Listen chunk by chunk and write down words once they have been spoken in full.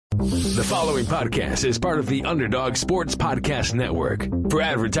The following podcast is part of the Underdog Sports Podcast Network. For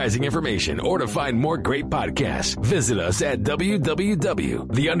advertising information or to find more great podcasts, visit us at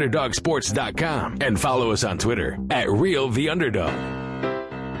www.theunderdogsports.com and follow us on Twitter at RealTheUnderdog.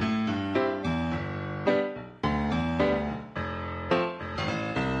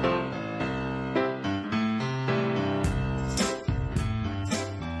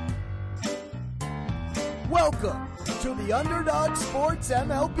 Welcome to the Underdog Sports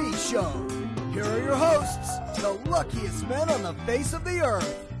MLB Show. Here are your hosts, the luckiest men on the face of the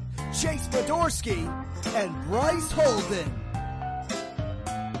earth, Chase Fedorsky and Bryce Holden.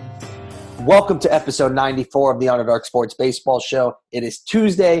 Welcome to episode 94 of the Underdog Sports Baseball Show. It is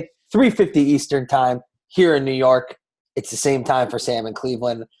Tuesday, 3:50 Eastern Time here in New York. It's the same time for Sam in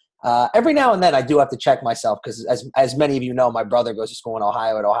Cleveland. Every now and then I do have to check myself because as many of you know, my brother goes to school in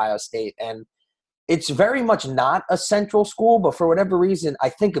Ohio at Ohio State, and it's very much not a central school, but for whatever reason, I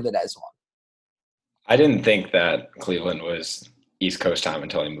think of it as one. I didn't think that Cleveland was East Coast time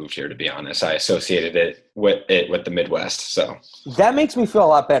until I moved here, to be honest. I associated it with the Midwest. So that makes me feel a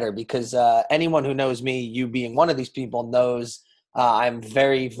lot better because anyone who knows me, you being one of these people, knows I'm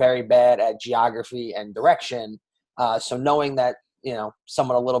very, very bad at geography and direction. So knowing that,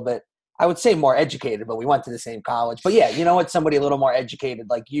 someone a little bit, I would say more educated, but we went to the same college. But yeah, you know what? Somebody a little more educated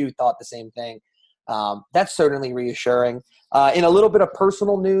like you thought the same thing. That's certainly reassuring. In a little bit of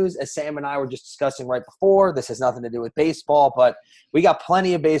personal news, as Sam and I were just discussing right before, this has nothing to do with baseball, but we got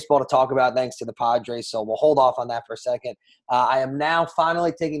plenty of baseball to talk about thanks to the Padres, so we'll hold off on that for a second. I am now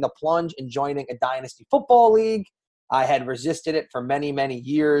finally taking the plunge and joining a Dynasty Football League. I had resisted it for many, many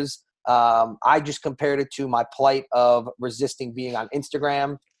years. I just compared it to my plight of resisting being on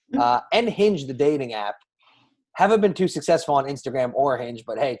Instagram and Hinge, the dating app. Haven't been too successful on Instagram or Hinge,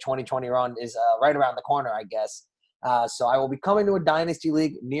 but hey, 2021 is right around the corner, I guess. So I will be coming to a Dynasty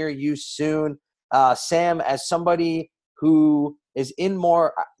League near you soon. Sam, as somebody who is in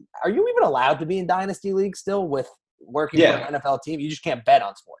more – are you even allowed to be in Dynasty League still with working for an NFL team? You just can't bet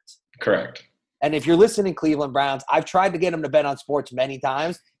on sports. Correct. And if you're listening, Cleveland Browns, I've tried to get him to bet on sports many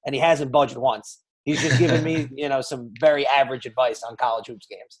times, and he hasn't budged once. He's just given me, some very average advice on college hoops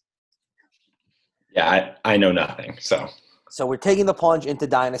games. Yeah, I know nothing. So we're taking the plunge into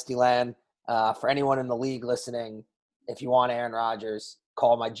Dynasty Land. For anyone in the league listening, if you want Aaron Rodgers,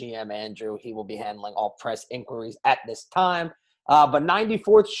 call my GM, Andrew. He will be handling all press inquiries at this time. But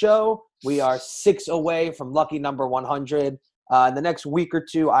 94th show, we are 6 away from lucky number 100. In the next week or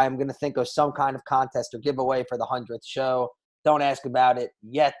two, I am going to think of some kind of contest or giveaway for the 100th show. Don't ask about it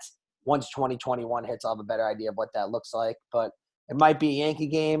yet. Once 2021 hits, I'll have a better idea of what that looks like. But it might be a Yankee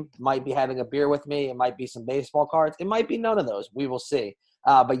game. It might be having a beer with me. It might be some baseball cards. It might be none of those. We will see.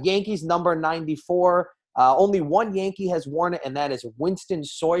 But Yankees number 94, only one Yankee has worn it, and that is Winston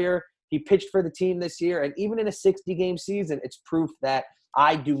Sawyer. He pitched for the team this year, and even in a 60-game season, it's proof that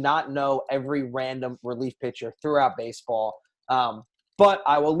I do not know every random relief pitcher throughout baseball. But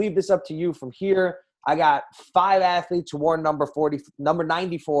I will leave this up to you from here. I got 5 athletes who wore number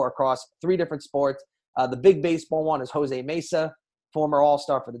 94 across 3 different sports. The big baseball one is Jose Mesa, former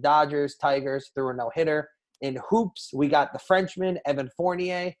All-Star for the Dodgers, Tigers, threw a no-hitter. In hoops, we got the Frenchman, Evan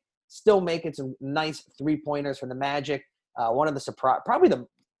Fournier, still making some nice three-pointers for the Magic. One of the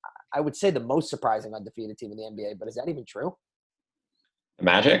I would say the most surprising undefeated team in the NBA, but is that even true? The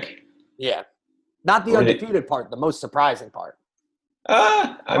Magic? Yeah. Not the undefeated part, the most surprising part.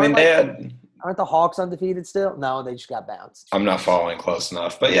 Aren't the Hawks undefeated still? No, they just got bounced. I'm not following close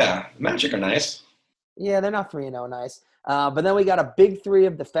enough, but yeah, Magic are nice. Yeah, they're not 3-0 nice. But then we got a big 3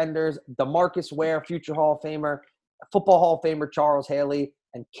 of defenders: DeMarcus Ware, future Hall of Famer, football Hall of Famer Charles Haley,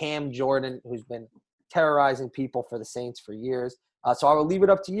 and Cam Jordan, who's been terrorizing people for the Saints for years. So I will leave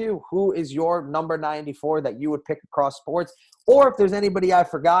it up to you. Who is your number 94 that you would pick across sports? Or if there's anybody I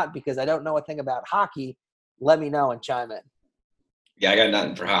forgot because I don't know a thing about hockey, let me know and chime in. Yeah, I got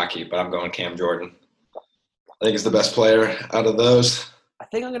nothing for hockey, but I'm going Cam Jordan. I think he's the best player out of those. I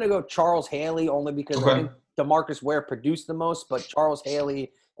think I'm going to go Charles Haley only because I think DeMarcus Ware produced the most, but Charles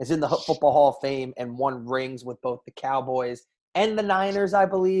Haley is in the Football Hall of Fame and won rings with both the Cowboys and the Niners, I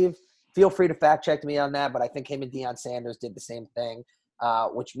believe. Feel free to fact check me on that, but I think him and Deion Sanders did the same thing,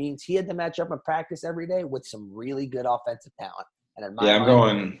 which means he had to match up in practice every day with some really good offensive talent. And I'm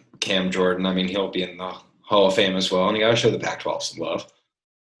going Cam Jordan. I mean, he'll be in the Hall of Fame as well, and you got to show the Pac-12 some love.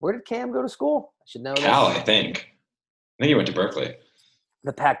 Where did Cam go to school? I should know. Cal, I think he went to Berkeley.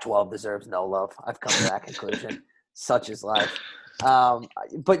 The Pac-12 deserves no love. I've come to that conclusion. Such is life.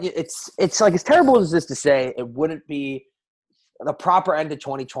 But it's like, as terrible as this to say, it wouldn't be the proper end to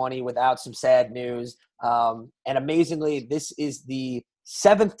 2020 without some sad news. And amazingly, this is the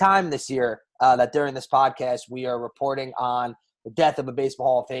seventh time this year that during this podcast we are reporting on the death of a Baseball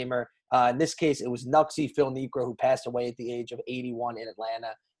Hall of Famer. In this case, it was Knucksy Phil Niekro, who passed away at the age of 81 in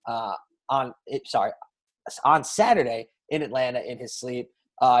Atlanta on Saturday in Atlanta in his sleep.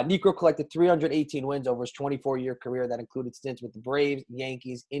 Niekro collected 318 wins over his 24-year career that included stints with the Braves,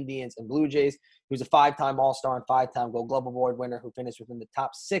 Yankees, Indians, and Blue Jays. He was a 5-time All-Star and 5-time Gold Glove Award winner who finished within the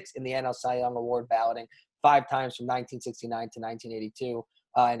top 6 in the NL Cy Young Award balloting 5 times from 1969 to 1982.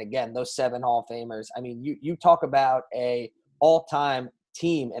 And again, those 7 Hall of Famers. I mean, you talk about a all-time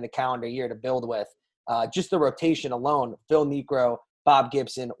team in a calendar year to build with. Just the rotation alone, Phil Niekro, Bob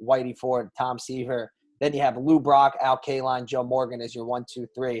Gibson, Whitey Ford, Tom Seaver. Then you have Lou Brock, Al Kaline, Joe Morgan as your 1, 2,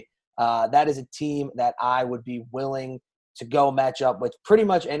 3. That is a team that I would be willing to go match up with pretty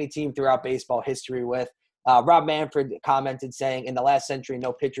much any team throughout baseball history with. Rob Manfred commented saying, in the last century,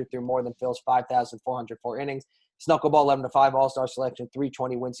 no pitcher threw more than Phil's 5,404 innings. Knuckleball 11-5 All-Star selection,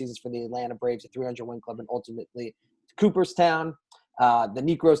 320 win seasons for the Atlanta Braves, a 300-win club, and ultimately Cooperstown. The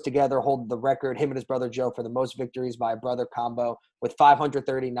Niekros together hold the record, him and his brother Joe, for the most victories by a brother combo with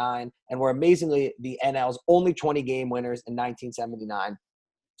 539, and were amazingly the NL's only 20-game winners in 1979.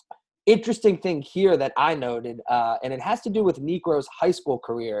 Interesting thing here that I noted, and it has to do with Niekro's high school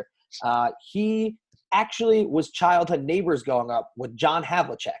career. He actually was childhood neighbors growing up with John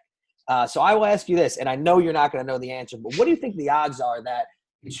Havlicek. So I will ask you this, and I know you're not going to know the answer, but what do you think the odds are that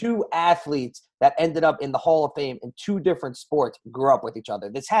 2 athletes that ended up in the Hall of Fame in 2 different sports grew up with each other?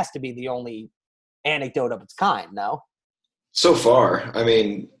 This has to be the only anecdote of its kind, no? So far, I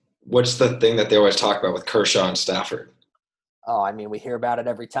mean, what's the thing that they always talk about with Kershaw and Stafford? Oh, I mean, we hear about it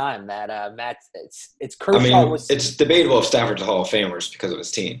every time. That Matt, it's Kershaw. I mean, it's debatable if Stafford's a Hall of Famer just because of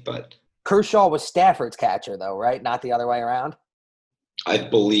his team, but Kershaw was Stafford's catcher, though, right? Not the other way around. I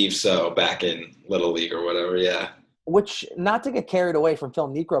believe so. Back in Little League or whatever, yeah. Which, not to get carried away from Phil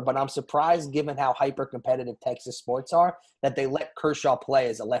Niekro, but I'm surprised, given how hyper-competitive Texas sports are, that they let Kershaw play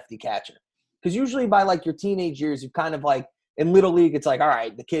as a lefty catcher. Because usually by, like, your teenage years, you kind of, like, in Little League, it's like, all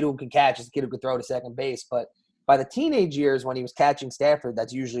right, the kid who can catch is the kid who can throw to second base. But by the teenage years, when he was catching Stafford,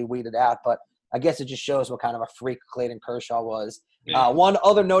 that's usually weeded out. But I guess it just shows what kind of a freak Clayton Kershaw was. Yeah. One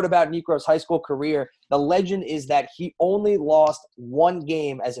other note about Niekro's high school career, the legend is that he only lost 1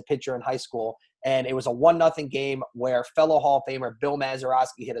 game as a pitcher in high school, and it was a 1-0 game where fellow Hall of Famer Bill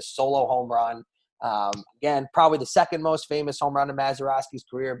Mazeroski hit a solo home run. Again, probably the second most famous home run in Mazeroski's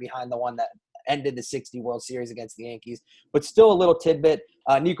career, behind the one that ended the 60 World Series against the Yankees. But still a little tidbit.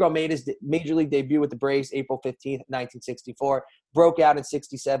 Niekro made his major league debut with the Braves April 15th, 1964. Broke out in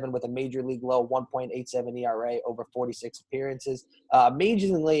 67 with a major league low 1.87 ERA over 46 appearances.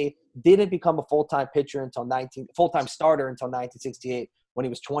 Amazingly, didn't become a full-time starter until 1968 when he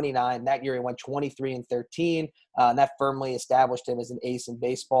was 29. That year he went 23-13. And that firmly established him as an ace in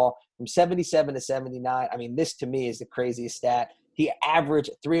baseball. From 77 to 79, I mean, this to me is the craziest stat. He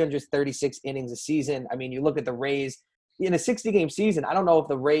averaged 336 innings a season. I mean, you look at the Rays in a 60-game season. I don't know if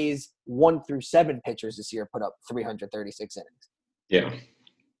the Rays 1 through 7 pitchers this year put up 336 innings. Yeah.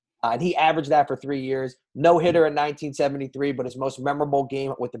 And he averaged that for 3 years. No hitter in 1973, but his most memorable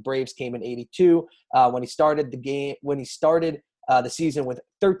game with the Braves came in '82 when he started the season with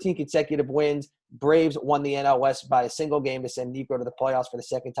 13 consecutive wins. Braves won the NL West by a single game to send Niekro to the playoffs for the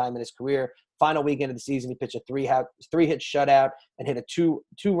second time in his career. Final weekend of the season, he pitched a three-hit shutout and hit a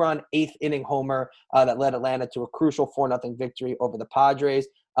two-run 8th-inning homer that led Atlanta to a crucial 4-0 victory over the Padres.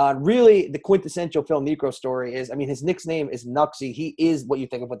 Really, the quintessential Phil Niekro story is, I mean, his nickname is Knucksy. He is what you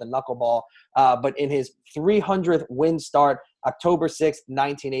think of with the knuckleball. But in his 300th win start, October 6th,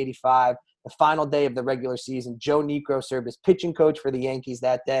 1985, the final day of the regular season, Joe Niekro served as pitching coach for the Yankees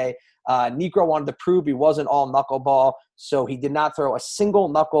that day. Niekro wanted to prove he wasn't all knuckleball, so he did not throw a single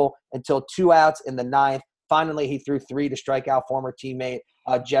knuckle until 2 outs in the 9th. Finally, he threw 3 to strike out former teammate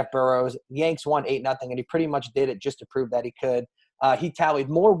Jeff Burroughs. Yanks won 8-0, and he pretty much did it just to prove that he could. He tallied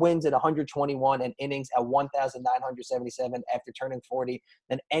more wins at 121 and innings at 1,977 after turning 40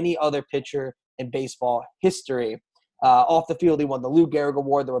 than any other pitcher in baseball history. Off the field, he won the Lou Gehrig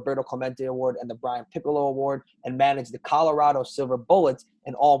Award, the Roberto Clemente Award, and the Brian Piccolo Award, and managed the Colorado Silver Bullets,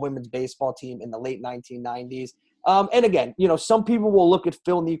 an all-women's baseball team in the late 1990s. And again, you know, some people will look at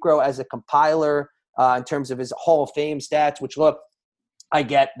Phil Niekro as a compiler in terms of his Hall of Fame stats, which, look, I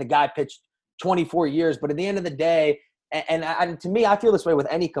get the guy pitched 24 years, but at the end of the day, and to me, I feel this way with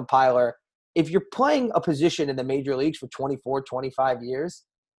any compiler, if you're playing a position in the major leagues for 24, 25 years,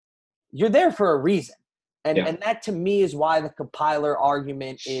 you're there for a reason. And that, to me, is why the compiler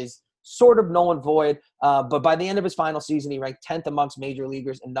argument is sort of null and void. But by the end of his final season, he ranked 10th amongst major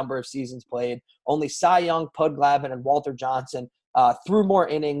leaguers in number of seasons played. Only Cy Young, Pud Glavine, and Walter Johnson threw more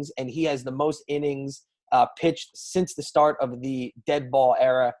innings, and he has the most innings pitched since the start of the dead ball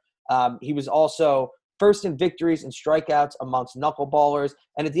era. He was also first in victories and strikeouts amongst knuckleballers.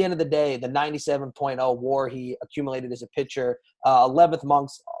 And at the end of the day, the 97.0 WAR he accumulated as a pitcher, 11th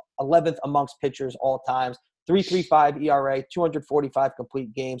amongst pitchers all times, 3.35 ERA, 245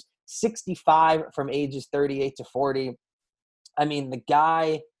 complete games, 65 from ages 38 to 40. I mean, the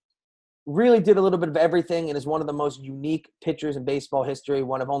guy really did a little bit of everything and is one of the most unique pitchers in baseball history,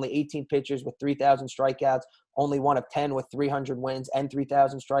 one of only 18 pitchers with 3,000 strikeouts, only one of 10 with 300 wins and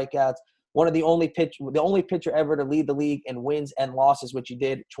 3,000 strikeouts. One of the only pitcher ever to lead the league in wins and losses, which he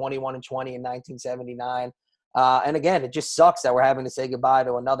did 21-20 in 1979. And again, it just sucks that we're having to say goodbye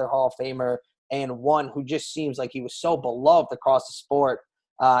to another Hall of Famer and one who just seems like he was so beloved across the sport.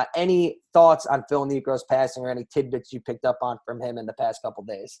 Any thoughts on Phil Niekro's passing or any tidbits you picked up on from him in the past couple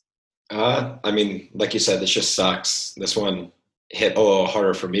days? I mean, like you said, this just sucks. This one hit a little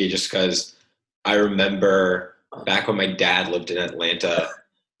harder for me just because I remember back when my dad lived in Atlanta,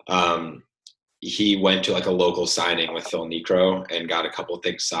 he went to like a local signing with Phil Niekro and got a couple of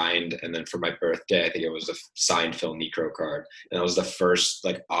things signed. And then for my birthday, I think it was a signed Phil Niekro card. And that was the first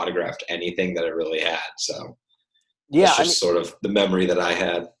like autographed anything that I really had. So yeah, it's just sort of the memory that I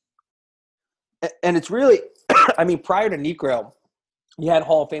had. And it's really, I mean, prior to Niekro, you had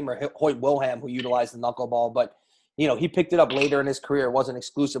Hall of Famer Hoyt Wilhelm who utilized the knuckleball, but you know, he picked it up later in his career. It wasn't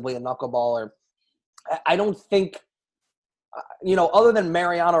exclusively a knuckleballer. I don't think, you know, other than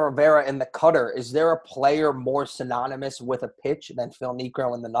Mariano Rivera and the cutter, is there a player more synonymous with a pitch than Phil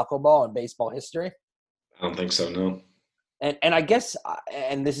Niekro and the knuckleball in baseball history? I don't think so, no. And I guess,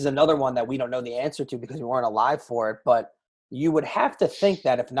 and this is another one that we don't know the answer to because we weren't alive for it, but you would have to think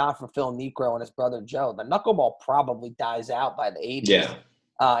that if not for Phil Niekro and his brother Joe, the knuckleball probably dies out by the 80s. Yeah.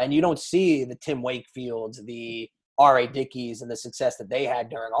 And you don't see the Tim Wakefields, the R.A. Dickies, and the success that they had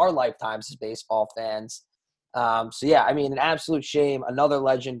during our lifetimes as baseball fans. So, yeah, I mean, an absolute shame. Another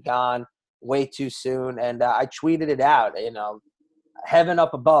legend gone way too soon. And I tweeted it out, you know, heaven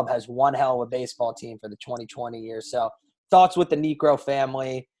up above has one hell of a baseball team for the 2020 year. So thoughts with the Niekro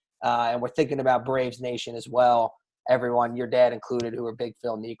family. And we're thinking about Braves Nation as well. Everyone, your dad included, who are big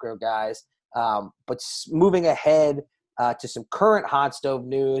Phil Niekro guys. But moving ahead to some current hot stove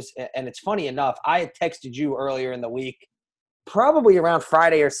news. And it's funny enough, I had texted you earlier in the week, probably around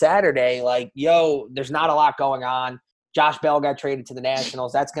Friday or Saturday, like, yo, there's not a lot going on. Josh Bell got traded to the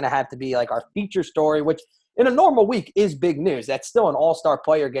Nationals. That's going to have to be like our feature story, which in a normal week is big news. That's still an all-star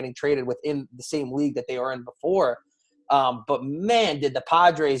player getting traded within the same league that they were in before. But, man, did the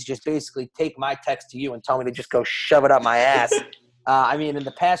Padres just basically take my text to you and tell me to just go shove it up my ass. I mean, in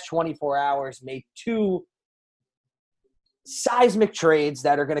the past 24 hours, made two seismic trades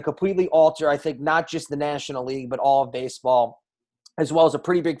that are going to completely alter, I think, not just the National League, but all of baseball, as well as a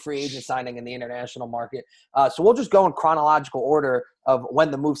pretty big free agent signing in the international market. So we'll just go in chronological order of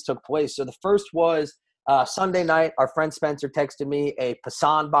when the moves took place. So the first was Sunday night. Our friend Spencer texted me a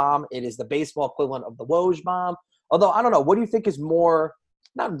Passan bomb. It is the baseball equivalent of the Woj bomb. Although, I don't know, what do you think is more,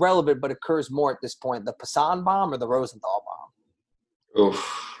 not relevant, but occurs more at this point, the Passan bomb or the Rosenthal bomb?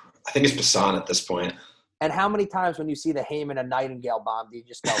 Oof, I think it's Passan at this point. And how many times when you see the Heyman and Nightingale bomb do you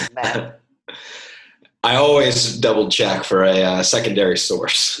just go, man? I always double check for a secondary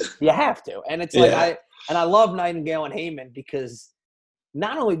source. You have to. And it's like, I love Nightingale and Heyman because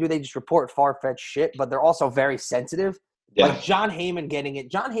not only do they just report far-fetched shit, but they're also very sensitive. Yeah. Like John Heyman getting it.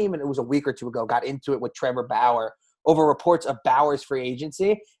 John Heyman, it was a week or two ago, got into it with Trevor Bauer over reports of Bauer's free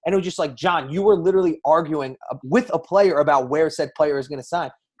agency. And it was just like, John, you were literally arguing with a player about where said player is going to sign.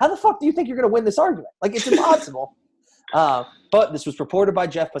 How the fuck do you think you're going to win this argument? Like, it's impossible. But this was reported by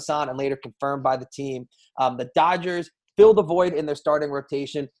Jeff Passan and later confirmed by the team. The Dodgers filled the void in their starting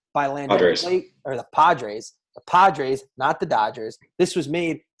rotation by landing the Padres, not the Dodgers. This was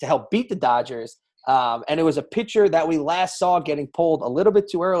made to help beat the Dodgers. And it was a pitcher that we last saw getting pulled a little bit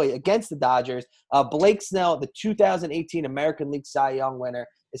too early against the Dodgers. Blake Snell, the 2018 American League Cy Young winner,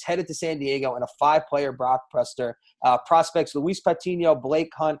 is headed to San Diego in a 5-player blockbuster. Prospects Luis Patino,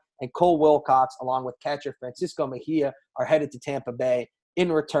 Blake Hunt, and Cole Wilcox, along with catcher Francisco Mejia, are headed to Tampa Bay. In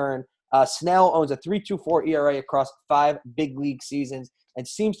return, Snell owns a 3.24 ERA across 5 big league seasons and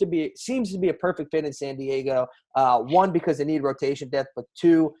seems to be a perfect fit in San Diego. One, because they need rotation depth, but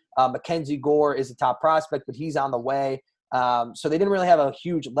two, Mackenzie Gore is a top prospect, but he's on the way. So they didn't really have a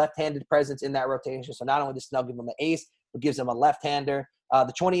huge left-handed presence in that rotation. So not only does Snell give them an ace, but gives them a left-hander.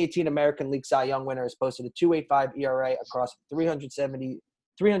 The 2018 American League Cy Young winner has posted a 2.85 ERA across 373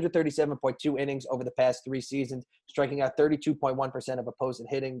 337.2 innings over the past 3 seasons, striking out 32.1% of opposing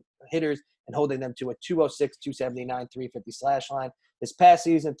hitters and holding them to a 206, 279, 350 slash line. This past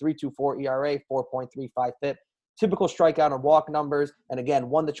season, 3.24 ERA, 4.35 FIP. Typical strikeout and walk numbers, and again,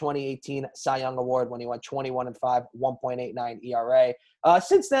 won the 2018 Cy Young Award when he went 21-5, 1.89 ERA.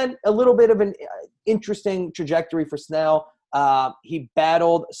 Since then, a little bit of an interesting trajectory for Snell. He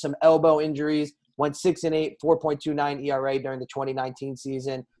battled some elbow injuries, went 6-8, 4.29 ERA during the 2019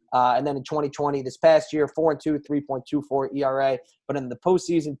 season. And then in 2020, this past year, 4-2, 3.24 ERA. But in the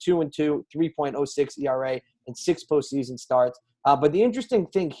postseason, 2-2, 3.06 ERA, and 6 postseason starts. But the interesting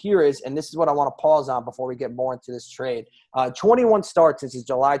thing here is, and this is what I want to pause on before we get more into this trade, 21 starts since his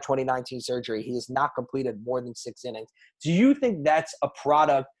July 2019 surgery. He has not completed more than 6 innings. Do you think that's a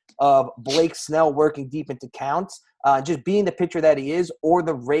product of Blake Snell working deep into counts, just being the pitcher that he is, or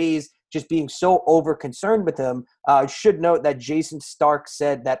the Rays just being so over-concerned with him? Should note that Jason Stark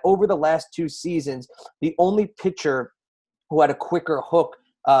said that over the last 2 seasons, the only pitcher who had a quicker hook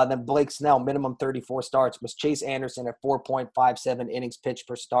than Blake Snell, minimum 34 starts, was Chase Anderson at 4.57 innings pitched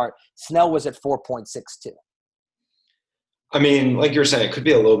per start. Snell was at 4.62. I mean, like you were saying, it could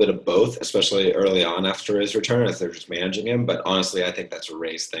be a little bit of both, especially early on after his return if they're just managing him. But honestly, I think that's a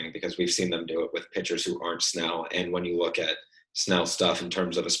Rays thing because we've seen them do it with pitchers who aren't Snell. And when you look at Snell stuff in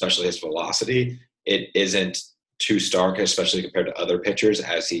terms of especially his velocity, it isn't too stark, especially compared to other pitchers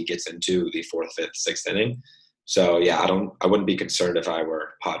as he gets into the 4th, 5th, 6th inning. So yeah, I wouldn't be concerned if I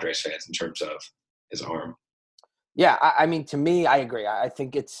were Padres fans in terms of his arm. Yeah, I mean, to me, I agree. I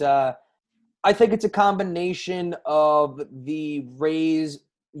think it's a combination of the Rays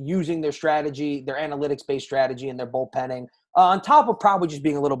using their strategy, their analytics-based strategy, and their bullpenning, on top of probably just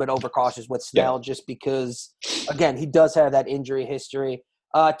being a little bit overcautious with Snell, just because, again, he does have that injury history.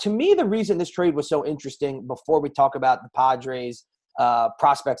 To me, the reason this trade was so interesting, before we talk about the Padres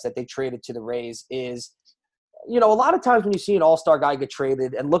prospects that they traded to the Rays, is, you know, a lot of times when you see an all-star guy get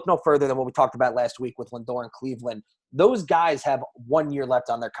traded, and look no further than what we talked about last week with Lindor in Cleveland, those guys have 1 year left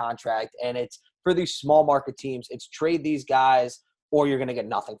on their contract, and it's for these small market teams, it's trade these guys or you're going to get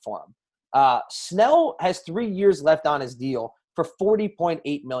nothing for them. Snell has 3 years left on his deal for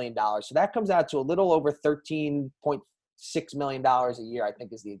 $40.8 million. So that comes out to a little over $13.6 million a year, I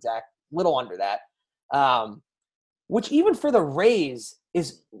think is the exact, little under that. Which even for the Rays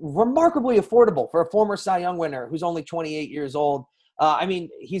is remarkably affordable for a former Cy Young winner who's only 28 years old. I mean,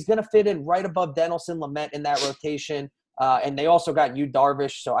 he's going to fit in right above Denelson Lamet in that rotation. And they also got Yu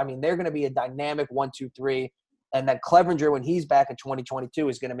Darvish. So, I mean, they're going to be a dynamic 1-2-3. And then Clevenger, when he's back in 2022,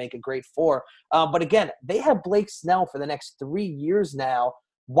 is going to make a great 4. But again, they have Blake Snell for the next 3 years now.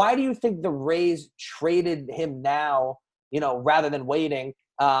 Why do you think the Rays traded him now, you know, rather than waiting?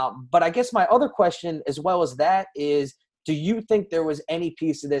 But I guess my other question as well as that is, do you think there was any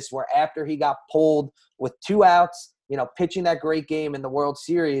piece of this where after he got pulled with 2 outs, you know, pitching that great game in the World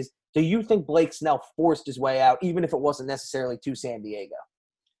Series, do you think Blake Snell forced his way out, even if it wasn't necessarily to San Diego?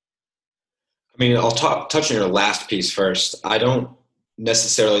 I mean, I'll touch on your last piece first. I don't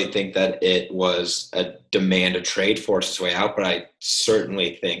necessarily think that it was a demand to trade force his way out, but I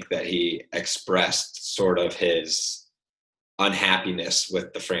certainly think that he expressed sort of his unhappiness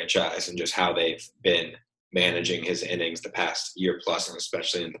with the franchise and just how they've been managing his innings the past year plus, and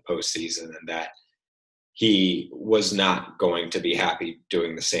especially in the postseason, and that he was not going to be happy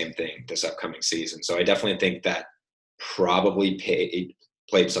doing the same thing this upcoming season. So I definitely think that probably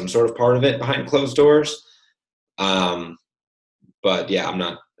played some sort of part of it behind closed doors. But yeah, I'm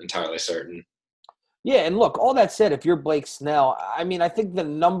not entirely certain. Yeah, and look, all that said, if you're Blake Snell, I mean, I think the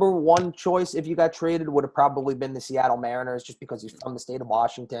number one choice if you got traded would have probably been the Seattle Mariners, just because he's from the state of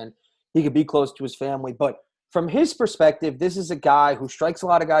Washington. He could be close to his family. But from his perspective, this is a guy who strikes a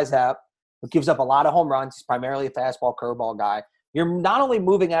lot of guys out, who gives up a lot of home runs. He's primarily a fastball curveball guy. You're not only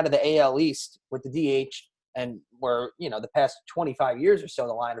moving out of the AL East with the DH, and where, you know, the past 25 years or so,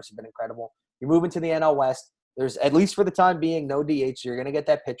 the liners have been incredible. You're moving to the NL West. There's, at least for the time being, no DH, so you're going to get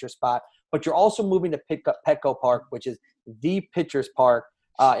that pitcher spot. But you're also moving to Petco Park, which is the pitcher's park.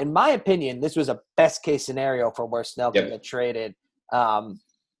 In my opinion, this was a best-case scenario for where Snell could get traded. And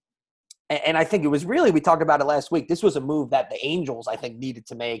I think it was really, we talked about it last week, this was a move that the Angels, I think, needed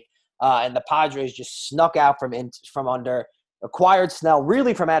to make. And the Padres just snuck out from under, acquired Snell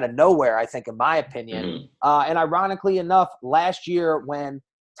really from out of nowhere, I think, in my opinion. And ironically enough, last year when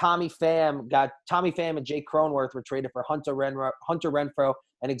Tommy Pham and Jake Cronenworth were traded for Hunter Renfroe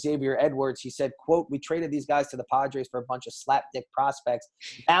and Xavier Edwards, he said, quote, "We traded these guys to the Padres for a bunch of slapdick prospects."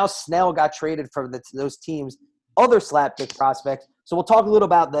 Now Snell got traded for those teams' other slapdick prospects. So we'll talk a little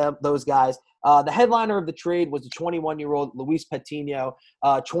about those guys. The headliner of the trade was the 21-year-old Luis Patino,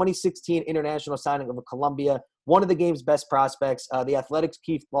 2016 international signing of Colombia, one of the game's best prospects. The Athletics'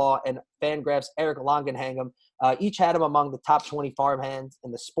 Keith Law and Fangraphs' Eric Longenhangam each had him among the top 20 farmhands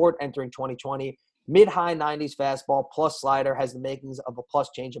in the sport entering 2020. Mid-high 90s fastball plus slider, has the makings of a plus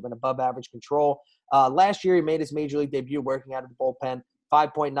changeup and above average control. Last year, he made his major league debut working out of the bullpen,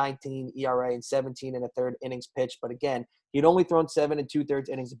 5.19 ERA and 17 and a third innings pitched. But again, he'd only thrown 7 2/3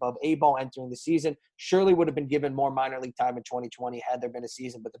 innings above A-ball entering the season. Surely would have been given more minor league time in 2020 had there been a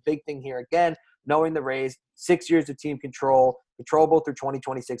season. But the big thing here, again, knowing the Rays, 6 years of team controllable through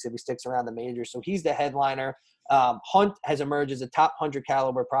 2026 if he sticks around the majors. So he's the headliner. Hunt has emerged as a top 100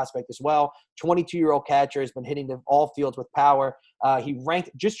 caliber prospect as well. 22-year-old catcher has been hitting all fields with power. He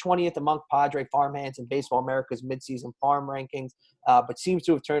ranked just 20th among Padre farmhands in Baseball America's midseason farm rankings, but seems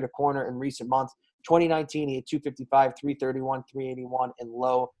to have turned a corner in recent months. 2019, he had 255, 331, 381 in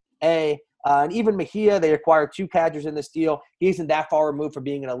low A. And even Mejia, they acquired 2 catchers in this deal. He isn't that far removed from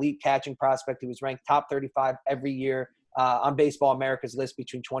being an elite catching prospect. He was ranked top 35 every year on Baseball America's list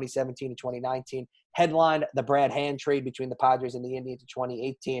between 2017 and 2019. Headlined the Brad Hand trade between the Padres and the Indians in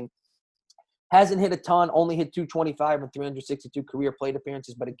 2018. Hasn't hit a ton, only hit 225 and 362 career plate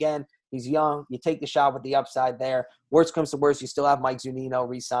appearances. But again, he's young. You take the shot with the upside there. Worst comes to worst, you still have Mike Zunino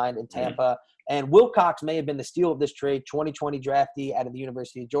re-signed in Tampa. And Wilcox may have been the steal of this trade, 2020 draftee out of the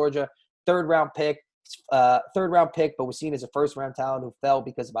University of Georgia. Third round pick, but was seen as a first-round talent who fell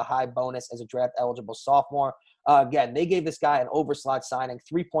because of a high bonus as a draft-eligible sophomore. Again, they gave this guy an overslot signing,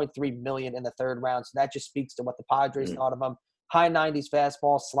 $3.3 million in the third round. So that just speaks to what the Padres thought of him. High 90s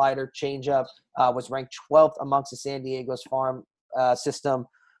fastball, slider, changeup, was ranked 12th amongst the San Diego's farm system.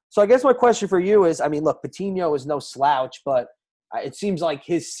 So I guess my question for you is, I mean, look, Patino is no slouch, but it seems like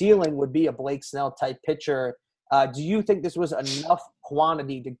his ceiling would be a Blake Snell type pitcher. Do you think this was enough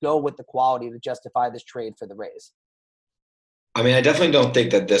quantity to go with the quality to justify this trade for the Rays? I mean, I definitely don't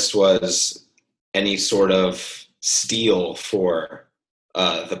think that this was any sort of steal for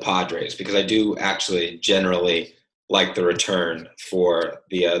the Padres, because I do actually generally like the return for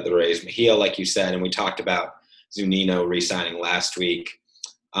the Rays. Mejia, like you said, and we talked about Zunino re-signing last week.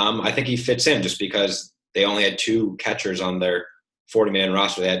 I think he fits in just because they only had 2 catchers on their 40-man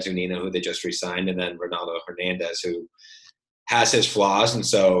roster. They had Zunino, who they just re-signed, and then Ronaldo Hernandez, who has his flaws. And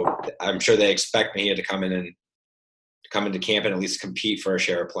so I'm sure they expect Mejia to come into camp and at least compete for a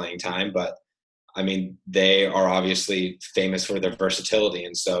share of playing time. But I mean, they are obviously famous for their versatility,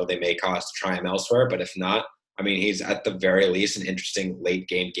 and so they may cause to try him elsewhere. But if not, I mean, he's at the very least an interesting late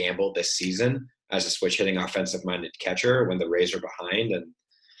game gamble this season as a switch hitting offensive minded catcher when the Rays are behind. And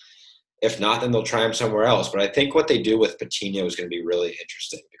if not, then they'll try him somewhere else. But I think what they do with Patino is going to be really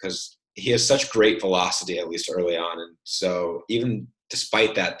interesting because he has such great velocity, at least early on. And so even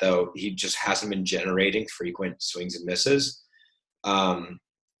despite that, though, he just hasn't been generating frequent swings and misses.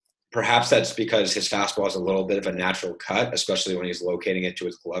 Perhaps that's because his fastball is a little bit of a natural cut, especially when he's locating it to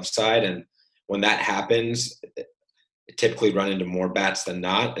his glove side. And when that happens, it typically run into more bats than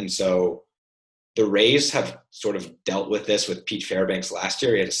not. And so the Rays have sort of dealt with this with Pete Fairbanks last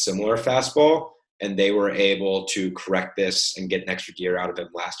year. He had a similar fastball, and they were able to correct this and get an extra year out of him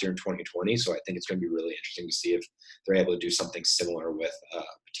last year in 2020. So I think it's going to be really interesting to see if they're able to do something similar with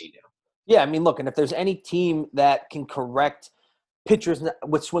Patino. Yeah, I mean, look, and if there's any team that can correct pitchers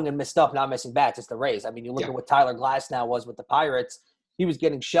with swing and miss stuff, not missing bats, it's the Rays. I mean, you look at what Tyler Glasnow was with the Pirates. He was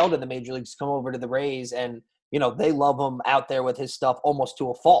getting shelled in the major leagues, come over to the Rays, and, you know, they love him out there with his stuff almost to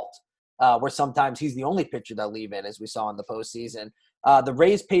a fault, where sometimes he's the only pitcher they'll leave in, as we saw in the postseason. The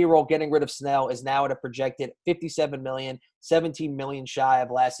Rays payroll getting rid of Snell is now at a projected $57 million, $17 million shy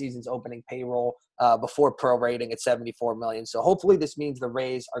of last season's opening payroll before prorating at $74 million. So hopefully this means the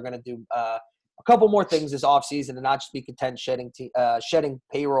Rays are going to do a couple more things this offseason and not just be content shedding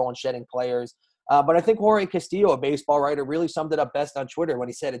payroll and shedding players. But I think Jorge Castillo, a baseball writer, really summed it up best on Twitter when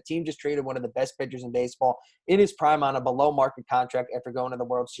he said a team just traded one of the best pitchers in baseball in his prime on a below-market contract after going to the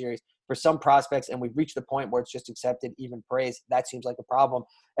World Series for some prospects, and we've reached the point where it's just accepted, even praise. That seems like a problem.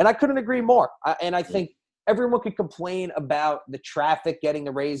 And I couldn't agree more. And I think everyone could complain about the traffic, getting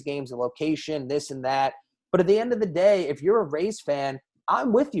the Rays games, the location, this and that. But at the end of the day, if you're a Rays fan,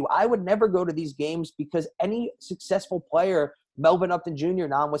 I'm with you. I would never go to these games because any successful player, Melvin Upton Jr.,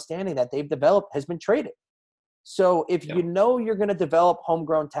 notwithstanding that they've developed, has been traded. So if you know you're going to develop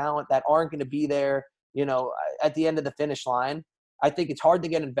homegrown talent that aren't going to be there, you know, at the end of the finish line, I think it's hard to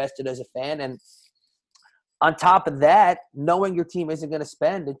get invested as a fan. And on top of that, knowing your team isn't going to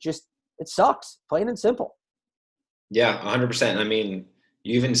spend, it sucks, plain and simple. Yeah, 100%. I mean,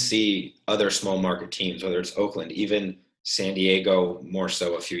 you even see other small market teams, whether it's Oakland, even San Diego more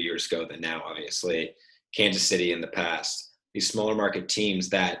so a few years ago than now, obviously, Kansas City in the past, these smaller market teams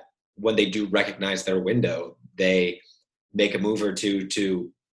that when they do recognize their window, they make a move or two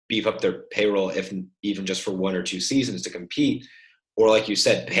to beef up their payroll, if even just for 1 or 2 seasons to compete, or like you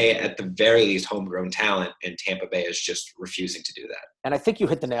said, pay at the very least homegrown talent, and Tampa Bay is just refusing to do that. And I think you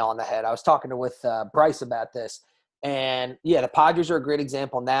hit the nail on the head. I was talking with Bryce about this. And, yeah, the Padres are a great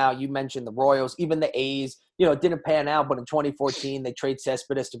example now. You mentioned the Royals, even the A's. You know, it didn't pan out, but in 2014, they trade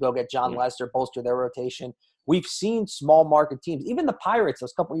Cespedes to go get John Lester, bolster their rotation. We've seen small market teams, even the Pirates,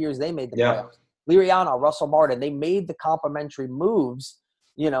 those couple of years they made the playoffs. Liriano, Russell Martin, they made the complementary moves,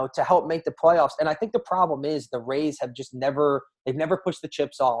 you know, to help make the playoffs. And I think the problem is the Rays have just never pushed the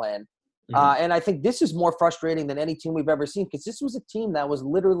chips all in. And I think this is more frustrating than any team we've ever seen, because this was a team that was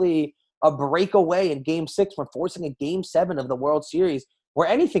literally a breakaway in Game 6 from forcing a Game 7 of the World Series where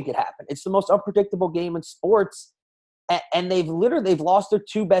anything could happen. It's the most unpredictable game in sports. And they've lost their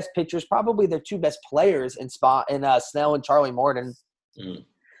 2 best pitchers, probably their 2 best players in Snell and Charlie Morton.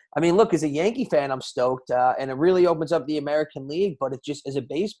 I mean, look, as a Yankee fan, I'm stoked, and it really opens up the American League. But it just, as a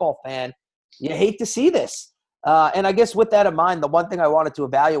baseball fan, you hate to see this. And I guess with that in mind, the one thing I wanted to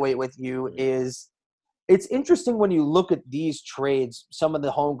evaluate with you is it's interesting when you look at these trades, some of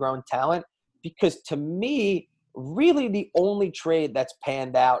the homegrown talent, because to me, really the only trade that's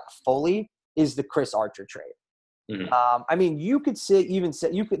panned out fully is the Chris Archer trade. I mean, you could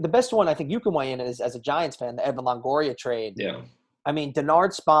the best one I think you can weigh in is, as a Giants fan, the Evan Longoria trade. Yeah. I mean,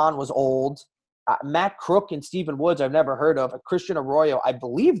 Denard Spahn was old. Matt Crook and Steven Woods I've never heard of. Christian Arroyo, I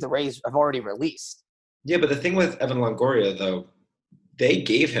believe the Rays have already released. Yeah, but the thing with Evan Longoria, though, they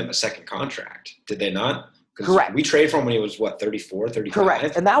gave him a second contract, did they not? Correct. We traded for him when he was, 34, 35?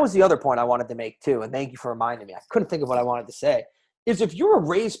 Correct. And that was the other point I wanted to make, too, and thank you for reminding me. I couldn't think of what I wanted to say. Is if you're a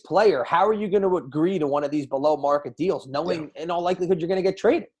Rays player, how are you going to agree to one of these below-market deals, knowing in all likelihood you're going to get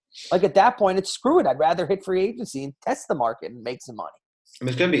traded? Like, at that point, it's screw it. I'd rather hit free agency and test the market and make some money. I mean,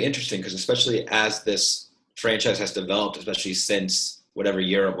 it's going to be interesting because especially as this franchise has developed, especially since whatever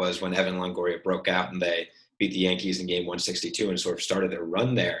year it was when Evan Longoria broke out and they beat the Yankees in game 162 and sort of started their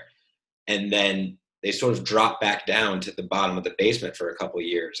run there. And then they sort of dropped back down to the bottom of the basement for a couple of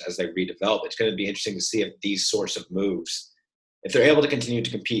years as they redevelop. It's going to be interesting to see if these sorts of moves, if they're able to continue to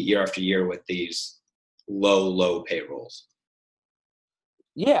compete year after year with these low payrolls.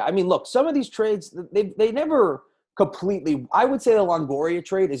 Yeah, I mean, look, some of these trades, they never completely – I would say the Longoria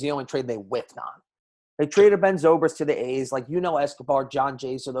trade is the only trade they whiffed on. They traded Ben Zobrist to the A's. Like, Escobar, John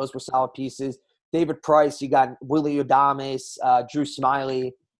Jay, so those were solid pieces. David Price, you got Willie Adames, Drew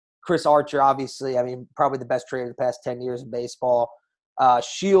Smyly, Chris Archer, obviously. I mean, probably the best trade of the past 10 years in baseball.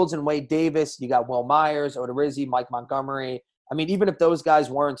 Shields and Wade Davis. You got Will Myers, Odorizzi, Mike Montgomery. I mean, even if those guys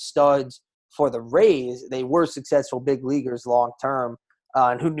weren't studs for the Rays, they were successful big leaguers long term.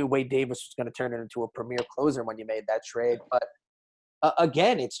 And who knew Wade Davis was going to turn it into a premier closer when you made that trade? But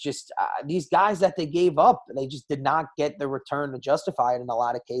again, it's just these guys that they gave up, they just did not get the return to justify it in a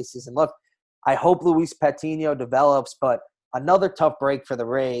lot of cases. And look, I hope Luis Patino develops, but another tough break for the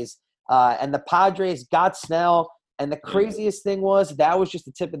Rays. And the Padres got Snell. And the craziest thing was that was just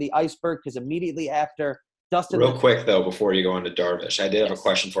the tip of the iceberg because immediately after Dustin. Real quick, though, before you go on to Darvish, I did have a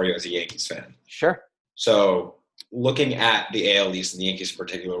question for you as a Yankees fan. Sure. So looking at the AL East and the Yankees in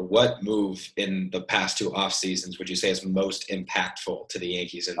particular, what move in the past 2 off seasons would you say is most impactful to the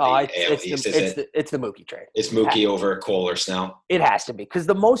Yankees in the AL East? It's the Mookie trade. It's Mookie over Cole or Snell? It has to be because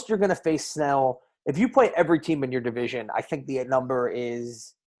the most you're going to face Snell, if you play every team in your division, I think the number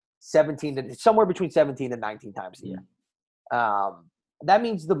is somewhere between 17 and 19 times a year. That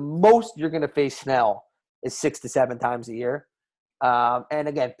means the most you're going to face Snell is 6 to 7 times a year. And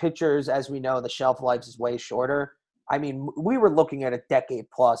again, pitchers, as we know, the shelf life is way shorter. I mean, we were looking at a decade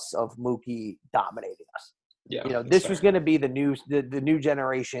plus of Mookie dominating us. Yeah, this was going to be the new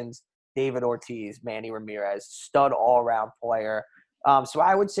generation's David Ortiz, Manny Ramirez, stud all-around player. So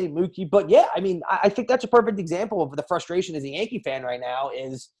I would say Mookie. But, yeah, I mean, I think that's a perfect example of the frustration as a Yankee fan right now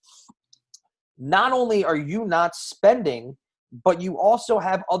is not only are you not spending, but you also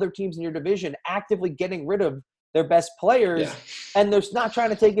have other teams in your division actively getting rid of their best players, and they're not trying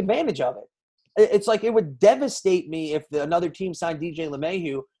to take advantage of it. It's like it would devastate me if another team signed DJ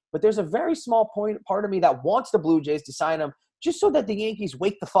LeMahieu, but there's a very small part of me that wants the Blue Jays to sign him just so that the Yankees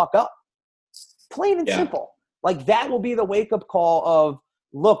wake the fuck up. Plain and simple. Like that will be the wake-up call of,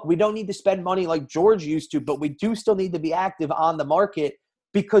 look, we don't need to spend money like George used to, but we do still need to be active on the market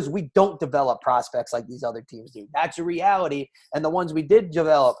because we don't develop prospects like these other teams do. That's a reality. And the ones we did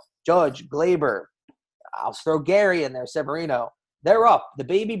develop, Judge, Glaber, I'll throw Gary in there, Severino. they're up. The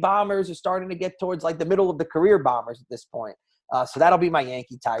baby bombers are starting to get towards like the middle of the career bombers at this point. So that'll be my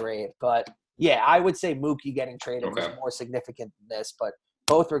Yankee tirade. But yeah, I would say Mookie getting traded was more significant than this, but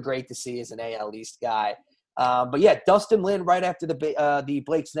both were great to see as an AL East guy. But yeah, Dustin Lin, right after the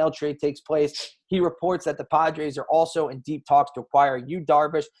Blake Snell trade takes place, he reports that the Padres are also in deep talks to acquire Yu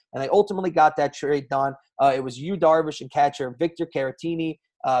Darvish, and they ultimately got that trade done. It was Yu Darvish and catcher Victor Caratini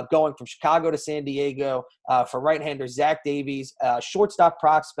going from Chicago to San Diego for right-hander Zach Davies, shortstop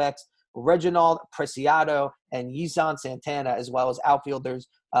prospects Reginald Preciado and Yisan Santana, as well as outfielders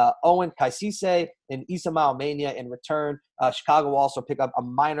Owen Kaisise and Ismael Mania in return. Chicago will also pick up a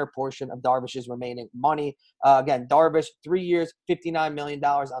minor portion of Darvish's remaining money. Again, Darvish, 3 years, $59 million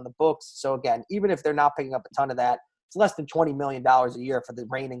on the books. So again, even if they're not picking up a ton of that, it's less than $20 million a year for the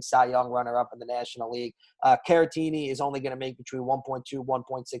reigning Cy Young runner-up in the National League. Caratini is only going to make between $1.2,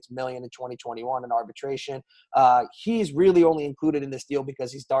 $1.6 million in 2021 in arbitration. He's really only included in this deal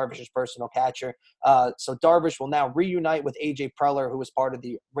because he's Darvish's personal catcher. So Darvish will now reunite with A.J. Preller, who was part of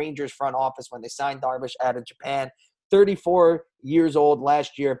the Rangers front office when they signed Darvish out of Japan. 34 years old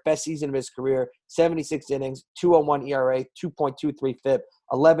last year, best season of his career, 76 innings, 2.01 ERA, 2.23 FIP,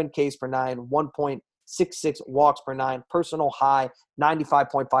 11 Ks per nine, 1.66 walks per nine, personal high,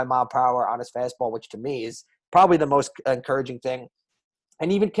 95.5 mile per hour on his fastball, which to me is probably the most encouraging thing.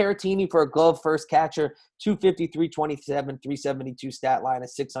 And even Caratini for a glove-first catcher, 250, 327, 372 stat line, and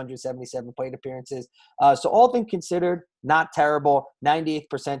 677 plate appearances. So all things considered, not terrible. 98th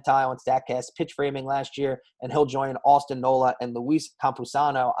percentile in StatCast pitch framing last year, and he'll join Austin Nola and Luis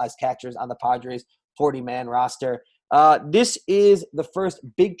Campusano as catchers on the Padres' 40-man roster. This is the first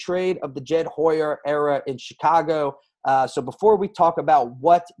big trade of the Jed Hoyer era in Chicago. So before we talk about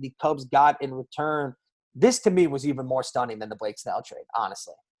what the Cubs got in return, this to me was even more stunning than the Blake Snell trade,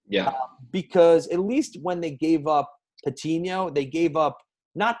 honestly. Yeah. Because at least when they gave up Patino, they gave up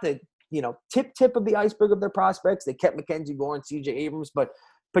not the tip of the iceberg of their prospects. They kept Mackenzie Gore and C.J. Abrams, but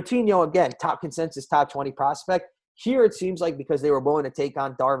Patino, again, top consensus, top 20 prospect. Here it seems like because they were willing to take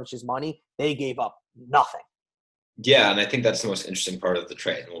on Darvish's money, they gave up nothing. Yeah, and I think that's the most interesting part of the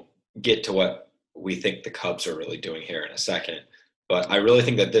trade. We'll get to what we think the Cubs are really doing here in a second. But I really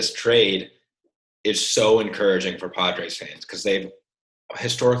think that this trade is so encouraging for Padres fans because they've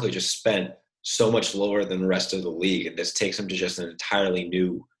historically just spent so much lower than the rest of the league. And this takes them to just an entirely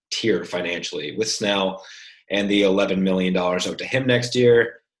new tier financially. With Snell and the $11 million owed to him next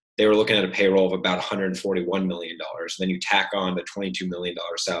year, they were looking at a payroll of about $141 million. And then you tack on the $22 million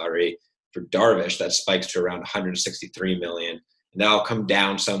salary for Darvish, that spikes to around $163 million. And that'll come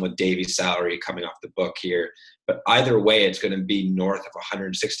down some with Davies' salary coming off the book here. But either way, it's going to be north of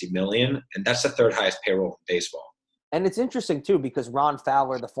 $160 million, and that's the third highest payroll in baseball. And it's interesting, too, because Ron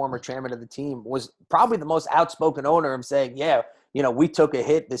Fowler, the former chairman of the team, was probably the most outspoken owner of saying, yeah, we took a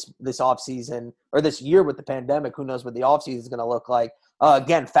hit this offseason or this year with the pandemic. Who knows what the offseason is going to look like.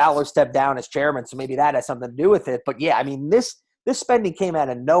 Again, Fowler stepped down as chairman, so maybe that has something to do with it. But, yeah, I mean, this spending came out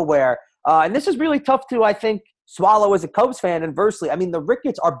of nowhere. And this is really tough to, I think, swallow as a Cubs fan. Inversely, I mean, the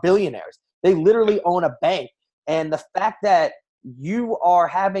Ricketts are billionaires. They literally own a bank. And the fact that you are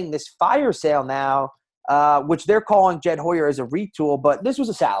having this fire sale now, which they're calling Jed Hoyer as a retool, but this was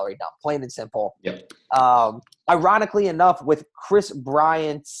a salary dump, plain and simple. Yep. Ironically enough, with Chris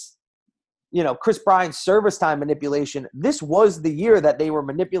Bryant's service time manipulation, this was the year that they were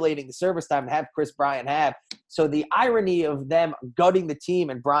manipulating the service time and have Chris Bryant have. So the irony of them gutting the team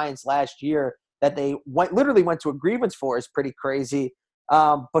in Bryant's last year that they literally went to a grievance for is pretty crazy.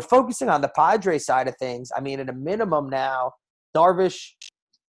 But focusing on the Padres side of things, I mean, at a minimum now, Darvish,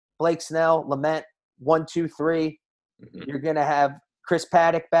 Blake Snell, Lamet, 1, 2, 3. Mm-hmm. You're going to have Chris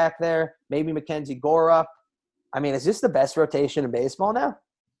Paddock back there, maybe Mackenzie Gore up. I mean, is this the best rotation in baseball now?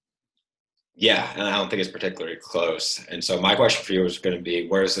 Yeah, and I don't think it's particularly close. And so my question for you is going to be,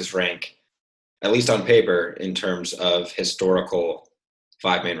 where does this rank, at least on paper, in terms of historical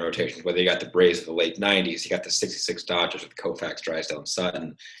five-man rotations, whether you got the Braves of the late 90s, you got the 66 Dodgers with Koufax, Drysdale, and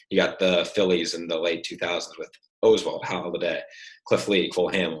Sutton, you got the Phillies in the late 2000s with Oswald, Halladay, Cliff Lee,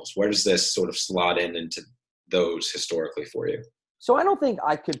 Cole Hamels. Where does this sort of slot into those historically for you? So I don't think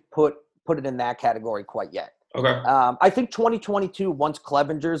I could put it in that category quite yet. Okay. I think 2022, once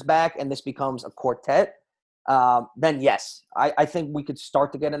Clevenger's back and this becomes a quartet, then yes, I think we could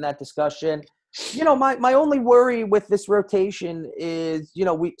start to get in that discussion. My only worry with this rotation is,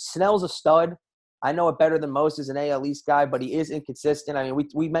 Snell's a stud. I know it better than most as an AL East guy, but he is inconsistent. I mean,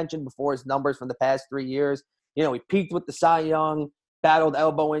 we mentioned before his numbers from the past 3 years. He peaked with the Cy Young, battled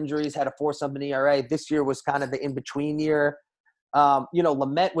elbow injuries, had a 4-something ERA. This year was kind of the in-between year.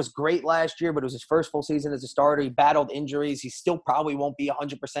 Lamet was great last year, but it was his first full season as a starter. He battled injuries. He still probably won't be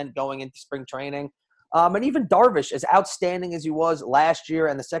 100% going into spring training. And even Darvish, as outstanding as he was last year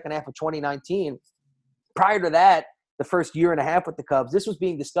and the second half of 2019, prior to that, the first year and a half with the Cubs, this was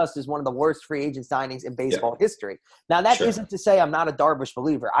being discussed as one of the worst free agent signings in baseball history. Now, that isn't to say I'm not a Darvish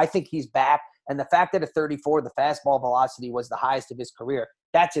believer. I think he's back. And the fact that at 34, the fastball velocity was the highest of his career,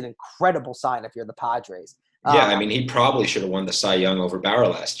 that's an incredible sign if you're the Padres. Yeah, he probably should have won the Cy Young over Bauer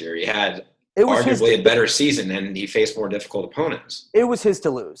last year. He had arguably a better season, and he faced more difficult opponents. It was his to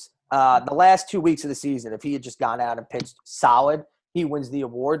lose. The last 2 weeks of the season, if he had just gone out and pitched solid, he wins the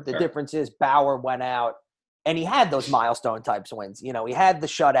award. The difference is Bauer went out, and he had those milestone types wins. He had the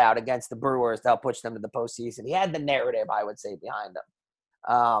shutout against the Brewers that pushed them to the postseason. He had the narrative, I would say, behind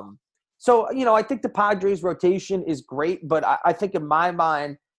him. So, I think the Padres rotation is great, but I think in my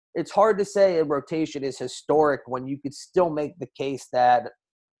mind, it's hard to say a rotation is historic when you could still make the case that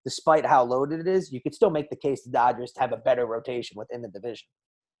despite how loaded it is, you could still make the case the Dodgers to have a better rotation within the division.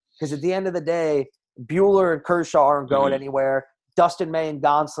 Because at the end of the day, Buehler and Kershaw aren't going anywhere. Dustin May and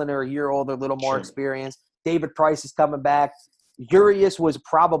Gonsolin are a year older, a little more experienced. David Price is coming back. Urias was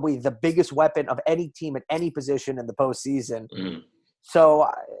probably the biggest weapon of any team at any position in the postseason. So,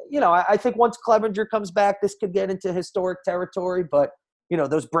 I think once Clevenger comes back, this could get into historic territory. But,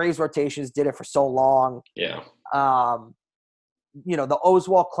 those Braves rotations did it for so long. Yeah. The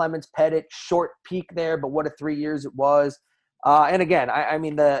Oswalt, Clemens, Pettit, short peak there, but what a 3 years it was. And again,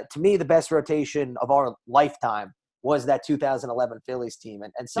 to me, the best rotation of our lifetime was that 2011 Phillies team.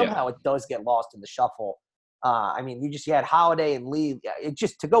 And somehow it does get lost in the shuffle. You had Holiday and Lee. It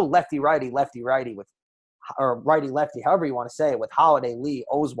just to go lefty-righty with – or righty-lefty, however you want to say it, with Holiday, Lee,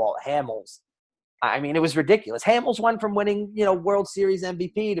 Oswalt, Hamels. It was ridiculous. Hamels went from winning, World Series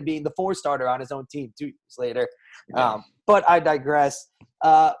MVP to being the 4-starter on his own team 2 years later. But I digress.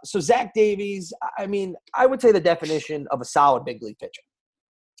 So Zach Davies, I would say the definition of a solid big league pitcher.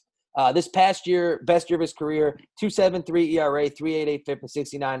 This past year, best year of his career, 2.73 ERA, 3.88 FIP, and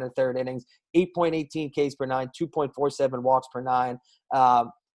 69 in the third innings, 8.18 Ks per nine, 2.47 walks per nine.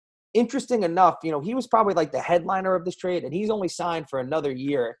 Interesting enough, he was probably like the headliner of this trade, and he's only signed for another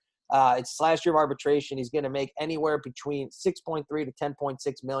year. It's his last year of arbitration. He's going to make anywhere between 6.3 to 10.6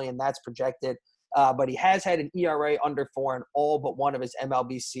 million. That's projected. But he has had an ERA under 4 in all but one of his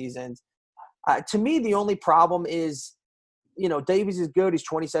MLB seasons. To me, the only problem is, Davies is good. He's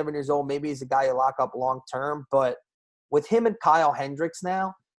 27 years old. Maybe he's a guy you lock up long term. But with him and Kyle Hendricks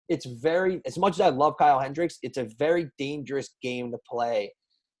now, it's as much as I love Kyle Hendricks, it's a very dangerous game to play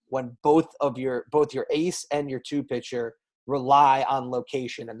when both your ace and your 2 pitcher rely on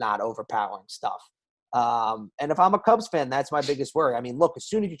location and not overpowering stuff. And if I'm a Cubs fan, that's my biggest worry. Look, as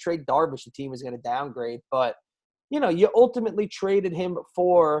soon as you trade Darvish, the team is going to downgrade. But, you ultimately traded him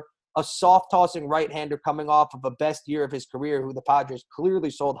for a soft-tossing right-hander coming off of a best year of his career, who the Padres clearly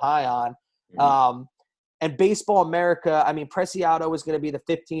sold high on. And Baseball America, Preciado is going to be the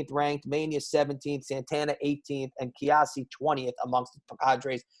 15th ranked, Mania 17th, Santana 18th, and Chiasi 20th amongst the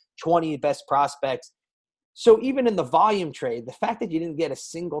Padres' 20 best prospects. So even in the volume trade, the fact that you didn't get a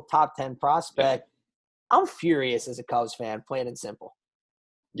single top 10 prospect, I'm furious as a Cubs fan, plain and simple.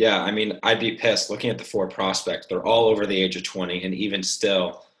 Yeah, I'd be pissed looking at the 4 prospects. They're all over the age of 20, and even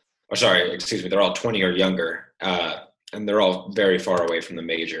still – they're all 20 or younger, and they're all very far away from the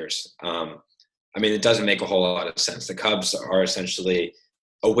majors. It doesn't make a whole lot of sense. The Cubs are essentially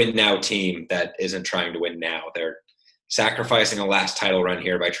a win-now team that isn't trying to win now. They're sacrificing a last title run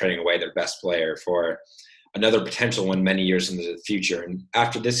here by trading away their best player for another potential one many years into the future. And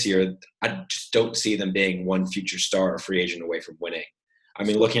after this year, I just don't see them being one future star or free agent away from winning.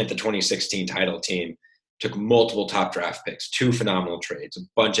 Looking at the 2016 title team, took multiple top draft picks, 2 phenomenal trades, a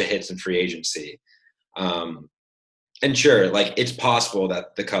bunch of hits in free agency. And sure, it's possible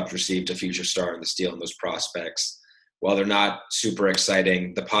that the Cubs received a future star in the steal in those prospects. While they're not super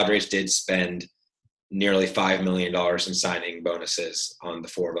exciting, the Padres did spend nearly $5 million in signing bonuses on the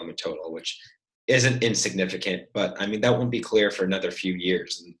 4 of them in total, which isn't insignificant. But, that won't be clear for another few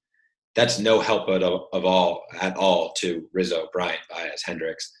years. And that's no help at all to Rizzo, Bryant, Baez,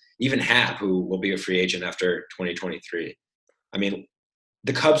 Hendricks, even Happ, who will be a free agent after 2023.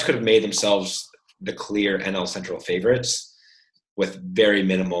 The Cubs could have made themselves the clear NL Central favorites with very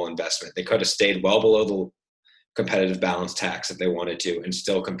minimal investment. They could have stayed well below the competitive balance tax if they wanted to and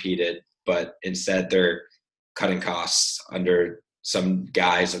still competed, but instead they're cutting costs under some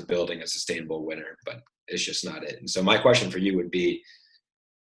guise of building a sustainable winner, but it's just not it. And so my question for you would be,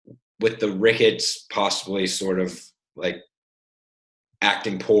 with the Ricketts possibly sort of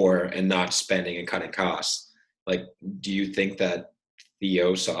acting poor and not spending and cutting costs, Like, do you think that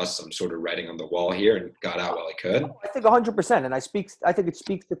Theo saw some sort of writing on the wall here and got out while he could? I think 100%. And I think it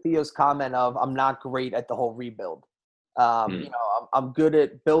speaks to Theo's comment of, I'm not great at the whole rebuild. I'm good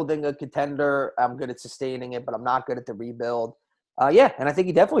at building a contender. I'm good at sustaining it, but I'm not good at the rebuild. And I think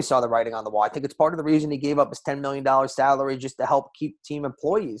he definitely saw the writing on the wall. I think it's part of the reason he gave up his $10 million salary just to help keep team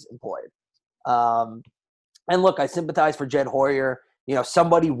employees employed. And look, I sympathize for Jed Hoyer.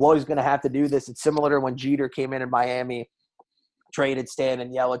 Somebody was going to have to do this. It's similar to when Jeter came in Miami, traded Stan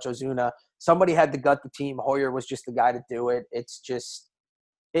and Yelich, Ozuna. Somebody had to gut the team. Hoyer was just the guy to do it.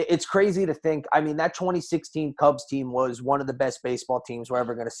 It's crazy to think. I mean, that 2016 Cubs team was one of the best baseball teams we're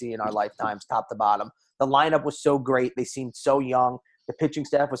ever going to see in our lifetimes, top to bottom. The lineup was so great. They seemed so young. The pitching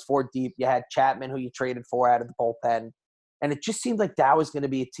staff was 4 deep. You had Chapman, who you traded for out of the bullpen. And it just seemed like that was going to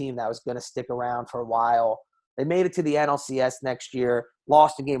be a team that was going to stick around for a while. They made it to the NLCS next year,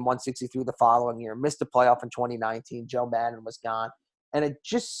 lost in game 163 the following year, missed the playoff in 2019. Joe Madden was gone. And it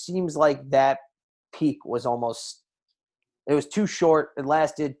just seems like that peak was almost – it was too short. It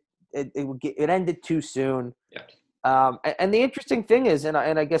lasted – it ended too soon. Yeah. And the interesting thing is, and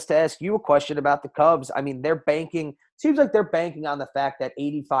I guess to ask you a question about the Cubs, I mean, they're banking – seems like they're banking on the fact that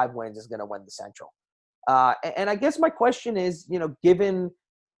 85 wins is going to win the Central. And I guess my question is, given –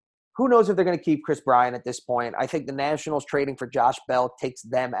 who knows if they're going to keep Chris Bryant at this point. I think the Nationals trading for Josh Bell takes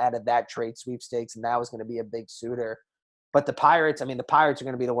them out of that trade sweepstakes, and that was going to be a big suitor. But the Pirates are going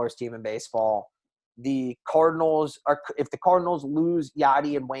to be the worst team in baseball. The Cardinals if the Cardinals lose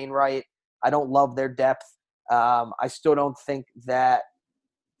Yachty and Wainwright, I don't love their depth. I don't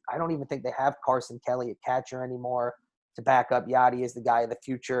even think they have Carson Kelly at catcher anymore to back up Yachty as the guy of the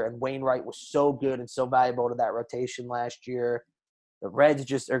future. And Wainwright was so good and so valuable to that rotation last year. The Reds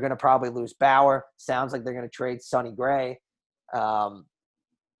just are going to probably lose Bauer. Sounds like they're going to trade Sonny Gray. And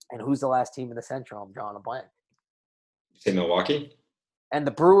who's the last team in the Central? I'm drawing a blank. You say Milwaukee? And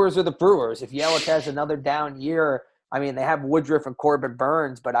the Brewers are the Brewers. If Yelich has another down year, I mean, they have Woodruff and Corbin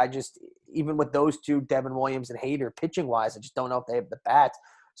Burns, but even with those two, Devin Williams and Hader, pitching-wise, I just don't know if they have the bats.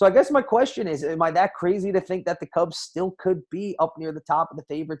 So I guess my question is, am I that crazy to think that the Cubs still could be up near the top of the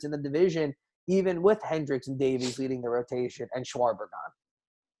favorites in the division, even with Hendricks and Davies leading the rotation and Schwarber gone?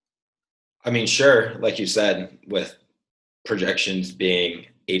 I mean, sure, like you said, with projections being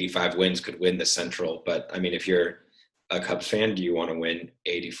 85 wins could win the Central. But, I mean, if you're a Cubs fan, do you want to win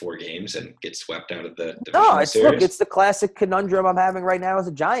 84 games and get swept out of the divisional series? Look, it's the classic conundrum I'm having right now as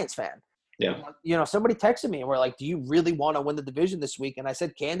a Giants fan. Yeah. Somebody texted me and we're like, do you really want to win the division this week? And I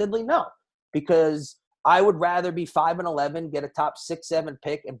said, candidly, no, because I would rather be 5-11, get a top 6-7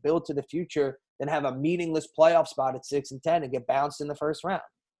 pick and build to the future than have a meaningless playoff spot at 6-10 and get bounced in the first round.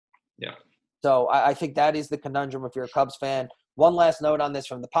 Yeah. So I think that is the conundrum if you're a Cubs fan. One last note on this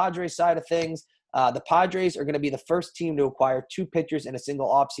from the Padres side of things. The Padres are going to be the first team to acquire 2 pitchers in a single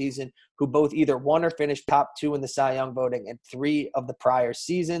offseason who both either won or finished top 2 in the Cy Young voting in 3 of the prior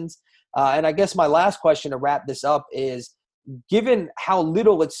seasons. And I guess my last question to wrap this up is, given how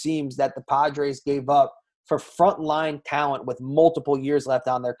little it seems that the Padres gave up for frontline talent with multiple years left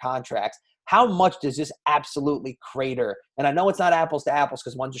on their contracts, how much does this absolutely crater? And I know it's not apples to apples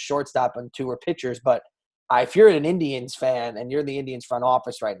because one's a shortstop and 2 are pitchers, but if you're an Indians fan and you're the Indians front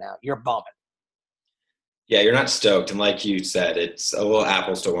office right now, you're bumming. Yeah, you're not stoked. And like you said, it's a little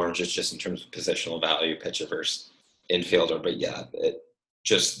apples to oranges just in terms of positional value, pitcher versus infielder. But yeah,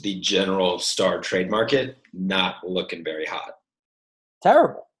 just the general star trade market, not looking very hot.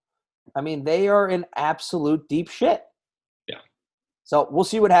 Terrible. I mean, they are in absolute deep shit. Yeah. So we'll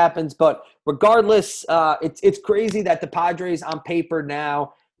see what happens. But regardless, it's crazy that the Padres on paper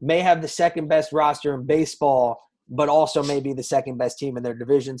now may have the second best roster in baseball, but also may be the second best team in their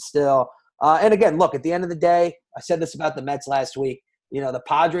division still. And again, look, at the end of the day, I said this about the Mets last week, the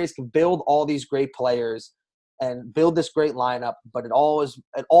Padres can build all these great players and build this great lineup, but it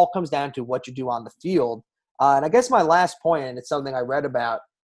all comes down to what you do on the field. And I guess my last point, and it's something I read about,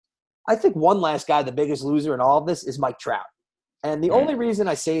 I think one last guy, the biggest loser in all of this, is Mike Trout. And the only reason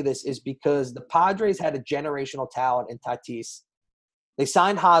I say this is because the Padres had a generational talent in Tatis. They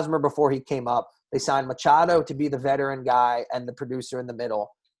signed Hosmer before he came up. They signed Machado to be the veteran guy and the producer in the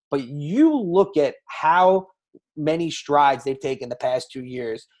middle. But you look at how many strides they've taken the past 2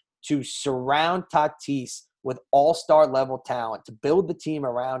 years to surround Tatis with all-star level talent, to build the team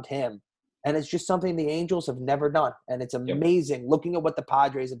around him. And it's just something the Angels have never done. And it's amazing looking at what the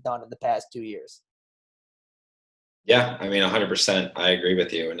Padres have done in the past 2 years. Yeah, I mean, 100%. I agree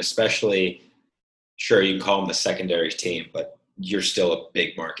with you. And especially, sure, you can call them the secondary team, but you're still a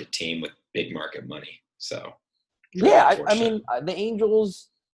big market team with big market money. So, yeah, I mean, the Angels,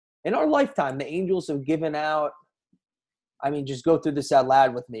 in our lifetime, the Angels have given out, I mean, just go through this out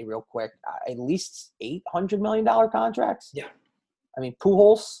loud with me real quick, at least $800 million contracts? Yeah. I mean,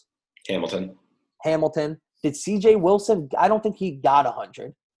 Pujols. Hamilton. Did C.J. Wilson? I don't think he got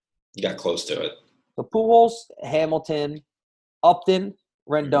 100. You got close to it. So Pujols, Hamilton, Upton,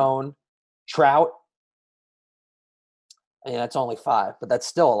 Rendon, Trout. Yeah, that's only 5, but that's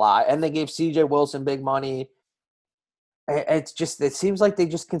still a lot. And they gave C.J. Wilson big money. It's just, it seems like they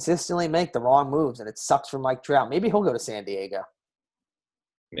just consistently make the wrong moves, and it sucks for Mike Trout. Maybe he'll go to San Diego.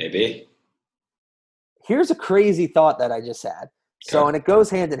 Maybe. Here's a crazy thought that I just had. So, and it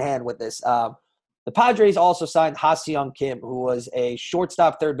goes hand in hand with this. The Padres also signed Ha-Seong Kim, who was a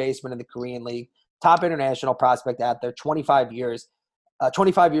shortstop third baseman in the Korean League, top international prospect out there, 25 years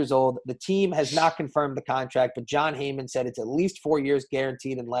old. The team has not confirmed the contract, but John Heyman said it's at least 4 years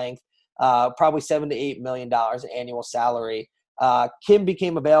guaranteed in length, probably $7 to $8 million annual salary. Kim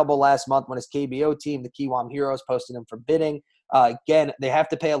became available last month when his KBO team, the Kiwam Heroes, posted him for bidding. Again, they have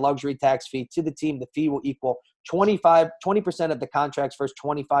to pay a luxury tax fee to the team. The fee will equal 20% of the contract's first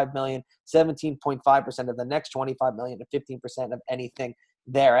 $25 million, 17.5% of the next $25 million, to 15% of anything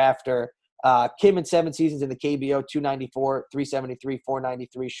thereafter. Kim in 7 seasons in the KBO, 294, 373,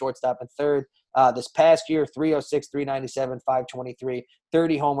 493, shortstop and third. This past year, 306, 397, 523,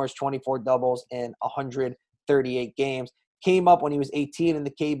 30 homers, 24 doubles in 138 games. Came up when he was 18 in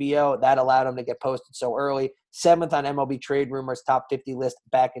the KBO. That allowed him to get posted so early. 7th on MLB Trade Rumors top 50 list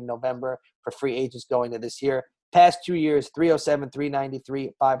back in November for free agents going to this year. Past 2 years, 307,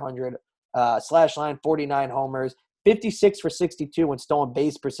 393, 500 slash line, 49 homers, 56 for 62 in stolen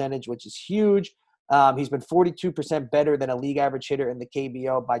base percentage, which is huge. He's been 42% better than a league average hitter in the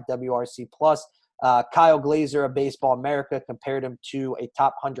KBO by WRC+. Kyle Glazer of Baseball America compared him to a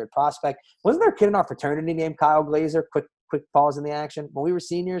top 100 prospect. Wasn't there a kid in our fraternity named Kyle Glazer? Quick pause in the action. When we were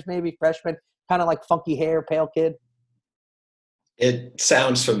seniors, maybe freshmen, kind of like funky hair, pale kid. It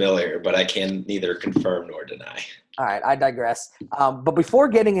sounds familiar, but I can neither confirm nor deny. All right, I digress. But before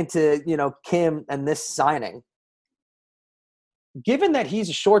getting into, Kim and this signing, given that he's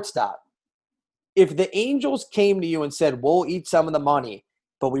a shortstop, if the Angels came to you and said, we'll eat some of the money,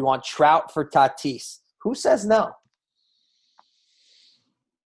 but we want Trout for Tatis, who says no?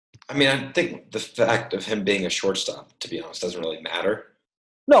 I mean, I think the fact of him being a shortstop, to be honest, doesn't really matter.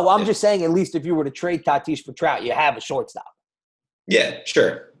 No, I'm just saying, at least if you were to trade Tatis for Trout, you have a shortstop. Yeah,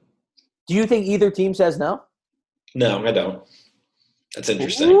 sure. Do you think either team says no? No, I don't. That's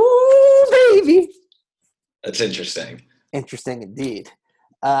interesting. Ooh, baby. That's interesting. Interesting indeed.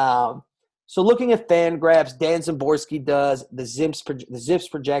 So looking at FanGraphs, Dan Szymborski does the Zips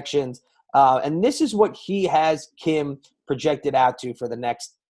projections, and this is what he has Kim projected out to for the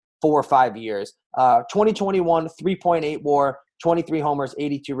next 4 or 5 years. 2021, 3.8 WAR, 23 homers,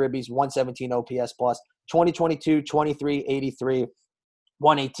 82 ribbies, 117 OPS plus. 2022, 23, 83,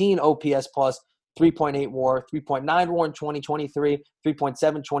 118 OPS plus, 3.8 WAR, 3.9 WAR in 2023, 3.7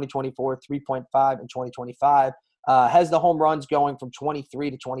 2024, 3.5 in 2025. Has the home runs going from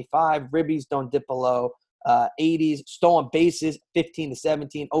 23 to 25. Ribbies don't dip below 80s. Stolen bases, 15 to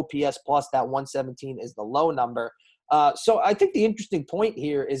 17. OPS plus, that 117 is the low number. So I think the interesting point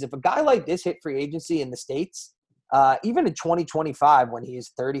here is if a guy like this hit free agency in the States, even in 2025 when he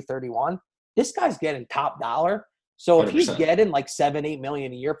is 30, 31, this guy's getting top dollar. So if 100%. he's getting like $7-8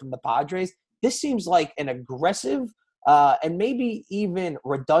 million a year from the Padres, this seems like an aggressive and maybe even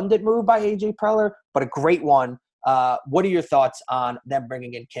redundant move by A.J. Preller, but a great one. What are your thoughts on them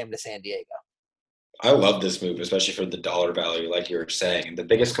bringing in Kim to San Diego? I love this move, especially for the dollar value, like you were saying. And the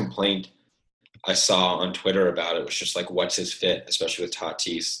biggest complaint I saw on Twitter about it was just like, what's his fit, especially with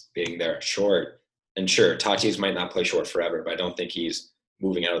Tatis being there at short. And sure, Tatis might not play short forever, but I don't think he's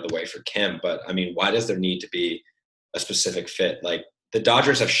moving out of the way for Kim. But, I mean, why does there need to be a specific fit? Like, the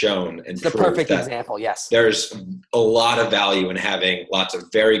Dodgers have shown and It's the proved perfect that example, yes. there's a lot of value in having lots of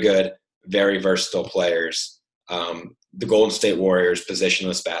very good, very versatile players. The Golden State Warriors,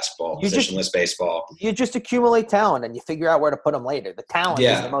 positionless basketball, positionless baseball. You just accumulate talent and you figure out where to put them later. The talent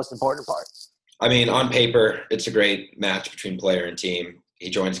is the most important part. I mean, on paper, it's a great match between player and team. He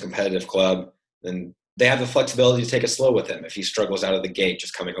joins a competitive club, and they have the flexibility to take it slow with him if he struggles out of the gate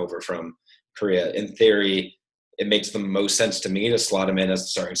just coming over from Korea. In theory, it makes the most sense to me to slot him in as the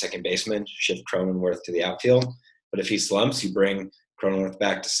starting second baseman, shift Cronenworth to the outfield. But if he slumps, you bring Cronenworth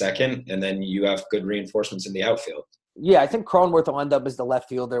back to second, and then you have good reinforcements in the outfield. Yeah, I think Cronenworth will end up as the left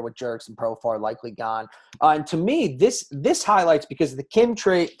fielder with Jerks and Profar likely gone. And to me, this highlights because the Kim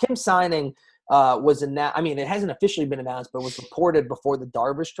signing was announced. I mean, it hasn't officially been announced, but was reported before the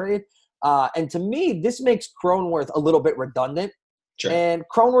Darvish trade. And to me, this makes Cronenworth a little bit redundant Sure. And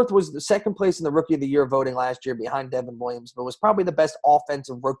Cronenworth was the second place in the Rookie of the Year voting last year behind Devin Williams, but was probably the best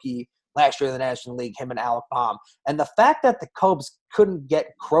offensive rookie last year in the National League, him and Alec Baum. And the fact that the Cubs couldn't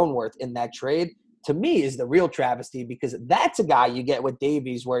get Cronenworth in that trade, to me, is the real travesty, because that's a guy you get with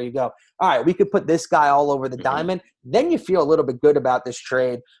Davies where you go, all right, we could put this guy all over the diamond. Then you feel a little bit good about this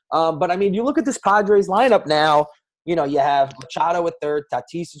trade. But, I mean, you look at this Padres lineup now, you know, you have Machado at third,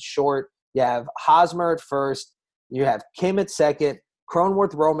 Tatis at short, you have Hosmer at first, you have Kim at second,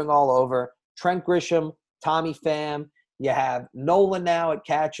 Cronenworth roaming all over, Trent Grisham, Tommy Pham, you have Nolan now at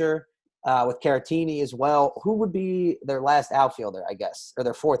catcher with Caratini as well. Who would be their last outfielder, I guess, or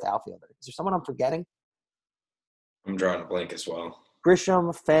their fourth outfielder? Is there someone I'm forgetting? I'm drawing a blank as well.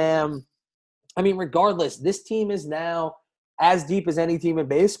 Grisham, Pham. I mean, regardless, this team is now as deep as any team in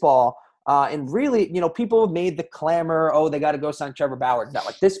baseball. And really, you know, people have made the clamor, oh, they got to go sign Trevor Bauer. No,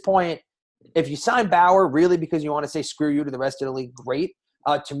 at this point, if you sign Bauer really because you want to say screw you to the rest of the league, great.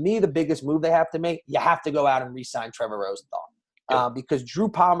 To me, the biggest move they have to make, you have to go out and re-sign Trevor Rosenthal. Because Drew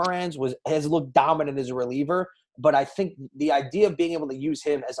Pomeranz has looked dominant as a reliever, but I think the idea of being able to use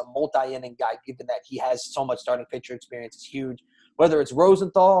him as a multi-inning guy, given that he has so much starting pitcher experience, is huge. Whether it's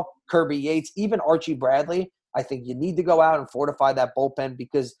Rosenthal, Kirby Yates, even Archie Bradley, I think you need to go out and fortify that bullpen,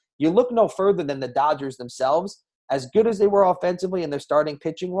 because you look no further than the Dodgers themselves. As good as they were offensively and their starting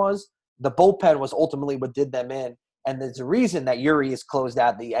pitching was, the bullpen was ultimately what did them in. And there's a reason that Urias closed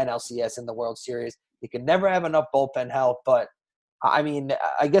out the NLCS in the World Series. You can never have enough bullpen help, but I mean,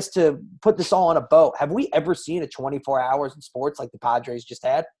 I guess to put this all on a boat, have we ever seen a 24 hours in sports like the Padres just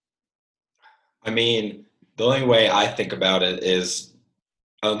had? I mean, the only way I think about it is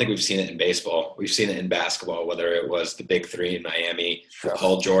I don't think we've seen it in baseball. We've seen it in basketball, whether it was the big three in Miami, Sure.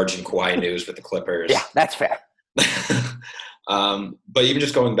 Paul George and Kawhi News with the Clippers. Yeah, that's fair. But even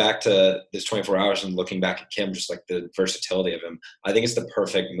just going back to this 24 hours and looking back at Kim, just like the versatility of him, I think it's the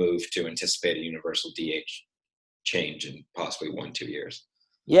perfect move to anticipate a universal DH change in possibly 1-2 years.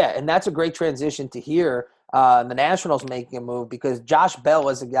 Yeah, and that's a great transition to hear the Nationals making a move, because Josh Bell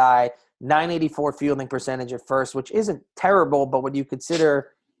is a guy, 984 fielding percentage at first, which isn't terrible, but when you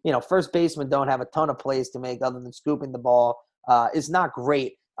consider, you know, first basemen don't have a ton of plays to make other than scooping the ball, is not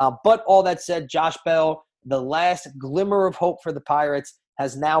great. But all that said, Josh Bell, the last glimmer of hope for the Pirates,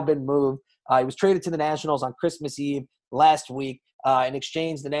 has now been moved. He was traded to the Nationals on Christmas Eve last week. In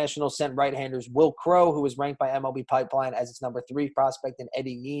exchange, the Nationals sent right-handers Will Crowe, who was ranked by MLB Pipeline as its number 3 prospect, and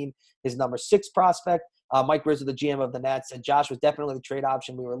Eddie Yean, his number 6 prospect. Mike Rizzo, the GM of the Nats, said Josh was definitely the trade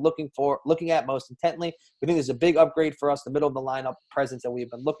option we were looking at most intently. We think this is a big upgrade for us, the middle of the lineup presence that we've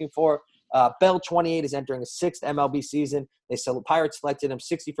been looking for. Bell, 28, is entering his 6th MLB season. The Pirates selected him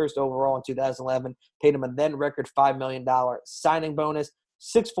 61st overall in 2011, paid him a then record $5 million signing bonus.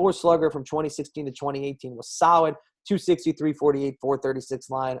 6'4" slugger from 2016 to 2018 was solid. 260, 348, 436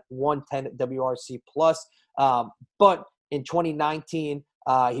 line, 110 WRC plus. But in 2019,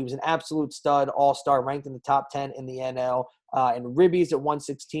 he was an absolute stud, all-star, ranked in the top 10 in the NL. And ribbies at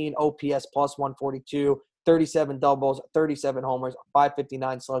 116, OPS plus 142, 37 doubles, 37 homers,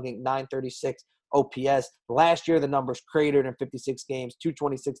 559 slugging, 936 OPS. Last year, the numbers cratered in 56 games,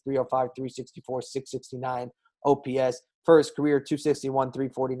 226, 305, 364, 669 OPS. For his career, 261,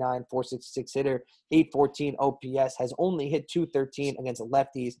 349, 466 hitter, 814 OPS, has only hit 213 against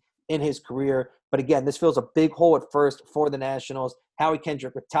lefties in his career. But again, this fills a big hole at first for the Nationals. Howie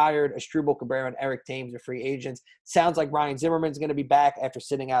Kendrick retired. Asdrubal Cabrera and Eric Thames are free agents. Sounds like Ryan Zimmerman's going to be back after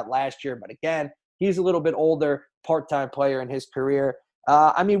sitting out last year. But again, he's a little bit older, part-time player in his career.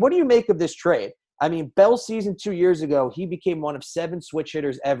 I mean, what do you make of this trade? I mean, Bell's season 2 years ago, he became one of 7 switch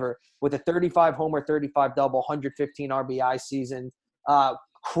hitters ever with a 35 homer, 35 double, 115 RBI season.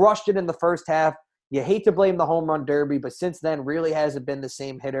 Crushed it in the first half. You hate to blame the home run derby, but since then really hasn't been the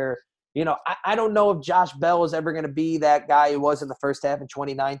same hitter. You know, I don't know if Josh Bell is ever going to be that guy he was in the first half in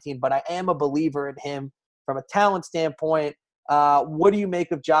 2019, but I am a believer in him from a talent standpoint. What do you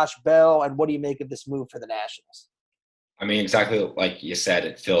make of Josh Bell, and what do you make of this move for the Nationals? I mean, exactly like you said,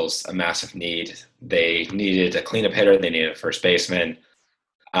 it fills a massive need. They needed a cleanup hitter. They needed a first baseman.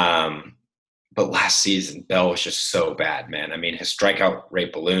 But last season, Bell was just so bad, man. I mean, his strikeout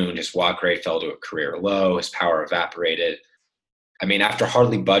rate ballooned. His walk rate fell to a career low. His power evaporated. I mean, after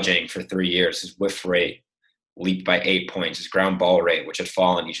hardly budging for 3 years, his whiff rate leaped by 8 points. His ground ball rate, which had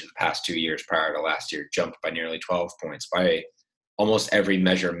fallen each of the past 2 years prior to last year, jumped by nearly 12 points. By almost every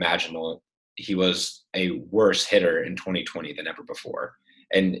measure imaginable, he was a worse hitter in 2020 than ever before.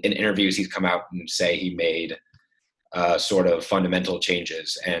 And in interviews, he's come out and say he made sort of fundamental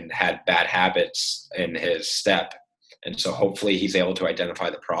changes and had bad habits in his step. And so hopefully he's able to identify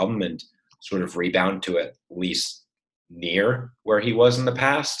the problem and sort of rebound to at least near where he was in the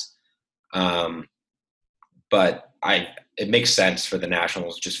past. But it makes sense for the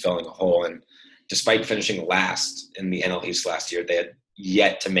Nationals just filling a hole. And despite finishing last in the NL East last year, they had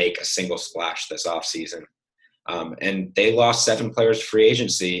yet to make a single splash this offseason. And they lost 7 players to free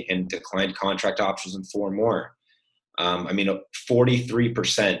agency and declined contract options and 4 more.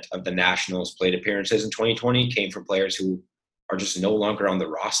 43% of the Nationals' plate appearances in 2020 came from players who are just no longer on the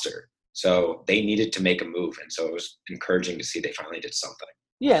roster. So they needed to make a move. And so it was encouraging to see they finally did something.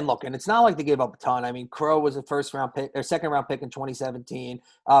 Yeah, and look, and it's not like they gave up a ton. I mean, Crow was a second-round pick in 2017.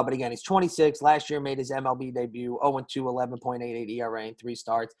 But again, he's 26. Last year made his MLB debut, 0-2, 11.88 ERA in 3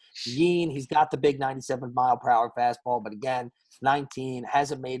 starts. Yeen, he's got the big 97-mile-per-hour fastball, but again, 19,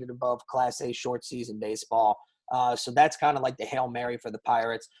 hasn't made it above Class A short season baseball. So that's kind of like the Hail Mary for the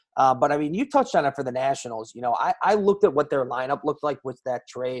Pirates. But, I mean, you touched on it for the Nationals. You know, I looked at what their lineup looked like with that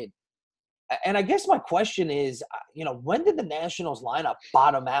trade. And I guess my question is, you know, when did the Nationals lineup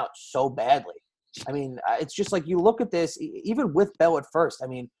bottom out so badly? I mean, it's just like you look at this, even with Bell at first. I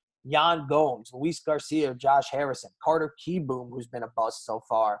mean, Yan Gomes, Luis Garcia, Josh Harrison, Carter Kieboom, who's been a bust so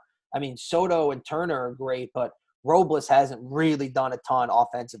far. I mean, Soto and Turner are great, but Robles hasn't really done a ton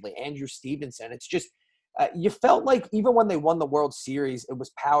offensively. Andrew Stevenson, it's just you felt like even when they won the World Series, it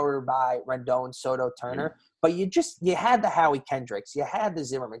was powered by Rendon, Soto, Turner. But you had the Howie Kendricks, you had the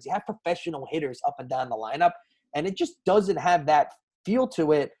Zimmermans, you had professional hitters up and down the lineup, and it just doesn't have that feel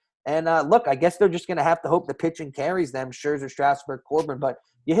to it. And look, I guess they're just going to have to hope the pitching carries them, Scherzer, Strasburg, Corbin. But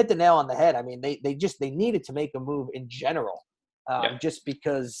you hit the nail on the head. I mean, they needed to make a move in general, just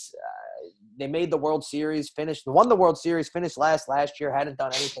because they made the World Series, won the World Series, finished last year, hadn't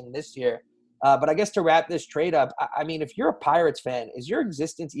done anything this year. But I guess to wrap this trade up, I mean, if you're a Pirates fan, is your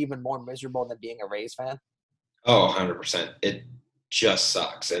existence even more miserable than being a Rays fan? Oh, 100%. It just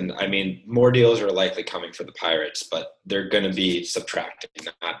sucks. And, I mean, more deals are likely coming for the Pirates, but they're going to be subtracting,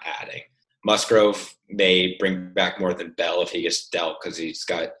 not adding. Musgrove may bring back more than Bell if he gets dealt because he's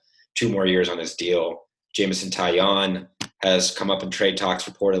got 2 more years on his deal. Jamison Taillon has come up in trade talks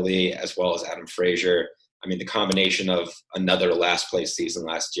reportedly, as well as Adam Frazier. I mean, the combination of another last-place season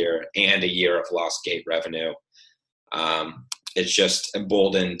last year and a year of lost gate revenue, it's just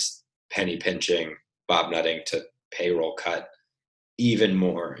emboldened penny pinching Bob Nutting to payroll cut even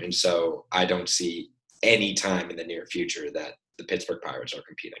more. And so I don't see any time in the near future that the Pittsburgh Pirates are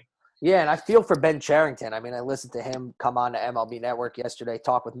competing. Yeah, and I feel for Ben Cherington. I mean, I listened to him come on to MLB Network yesterday,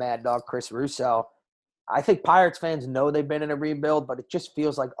 talk with Mad Dog Chris Russo. I think Pirates fans know they've been in a rebuild, but it just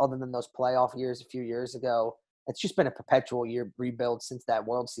feels like other than those playoff years a few years ago, it's just been a perpetual year rebuild since that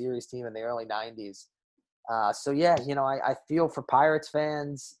World Series team in the early 90s. So, yeah, you know, I feel for Pirates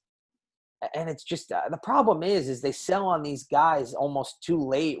fans. And it's just the problem is they sell on these guys almost too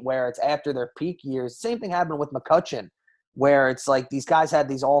late where it's after their peak years. Same thing happened with McCutchen where it's like these guys had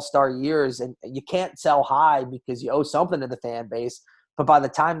these all-star years and you can't sell high because you owe something to the fan base. But by the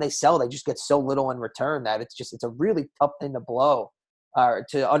time they sell, they just get so little in return that it's a really tough thing to blow or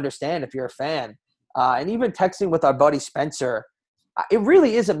to understand if you're a fan. And even texting with our buddy Spencer, it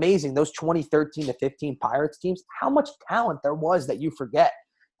really is amazing, those 2013 to 15 Pirates teams, how much talent there was that you forget.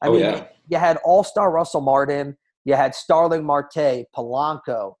 I mean, you had all-star Russell Martin, you had Starling Marte,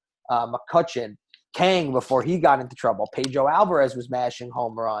 Polanco, McCutchen, Kang before he got into trouble. Pedro Alvarez was mashing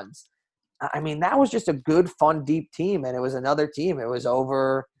home runs. I mean, that was just a good, fun, deep team, and it was another team. It was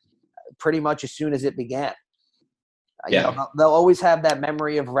over pretty much as soon as it began. Yeah. You know, they'll always have that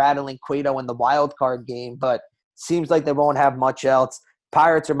memory of rattling Cueto in the wild card game, but seems like they won't have much else.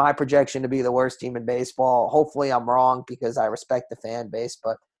 Pirates are my projection to be the worst team in baseball. Hopefully I'm wrong because I respect the fan base,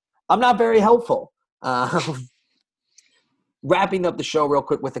 but I'm not very helpful. Wrapping up the show real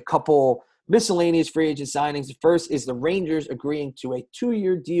quick with a couple miscellaneous free agent signings. The first is the Rangers agreeing to a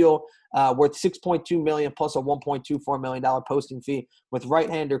 2-year deal worth $6.2 million plus a $1.24 million posting fee with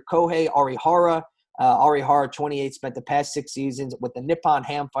right-hander Kohei Arihara. Arihara, 28, spent the past 6 seasons with the Nippon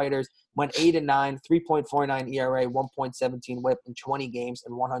Ham Fighters, went 8-9, 3.49 ERA, 1.17 WHIP in 20 games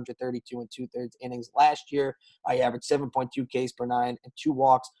and 132 2/3 innings last year. He averaged 7.2 Ks per 9 and 2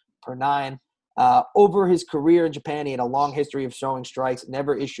 walks per 9. Over his career in Japan, he had a long history of throwing strikes,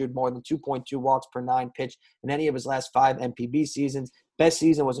 never issued more than 2.2 walks per 9 pitched in any of his last 5 MPB seasons. Best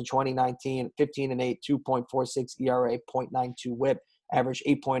season was in 2019, 15-8, 2.46 ERA, 0.92 WHIP, averaged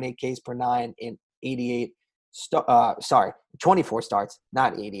 8.8 Ks per 9 in 24 starts,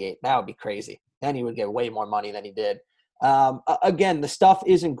 not 88. That would be crazy. Then he would get way more money than he did. Again, the stuff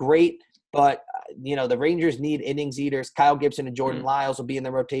isn't great, but you know, the Rangers need innings eaters. Kyle Gibson and Jordan Lyles will be in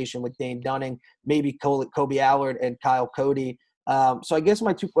the rotation with Dane Dunning, maybe Kobe Allard and Kyle Cody. So I guess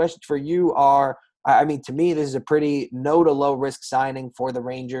my 2 questions for you are, I mean, to me, this is a pretty no to low risk signing for the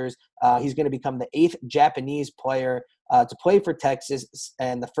Rangers. He's going to become the 8th Japanese player to play for Texas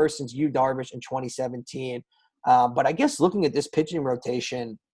and the first since Yu Darvish in 2017. But I guess looking at this pitching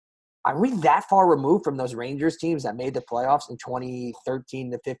rotation, are we that far removed from those Rangers teams that made the playoffs in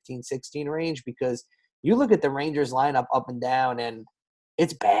 2013 to 15, 16 range? Because you look at the Rangers lineup up and down, and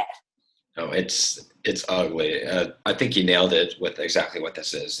it's bad. No, it's ugly. I think you nailed it with exactly what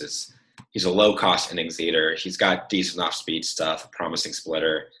this is. He's a low-cost innings eater. He's got decent off-speed stuff, a promising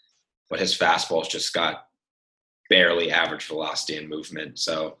splitter, but his fastball's just got barely average velocity and movement.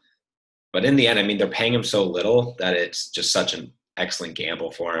 So, but in the end, I mean, they're paying him so little that it's just such an excellent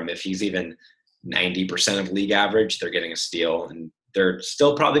gamble for him. If he's even 90% of league average, they're getting a steal, and they're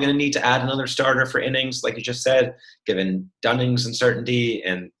still probably going to need to add another starter for innings, like you just said, given Dunning's uncertainty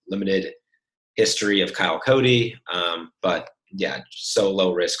and limited history of Kyle Cody. But yeah, so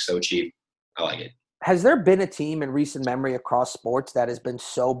low risk, so cheap. I like it. Has there been a team in recent memory across sports that has been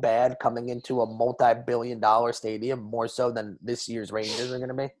so bad coming into a multi-billion-dollar stadium more so than this year's Rangers are going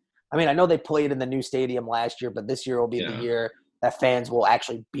to be? I mean, I know they played in the new stadium last year, but this year will be the year that fans will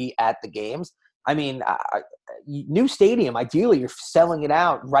actually be at the games. I mean, new stadium, ideally you're selling it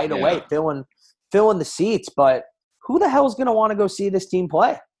out right away, filling the seats, but who the hell is going to want to go see this team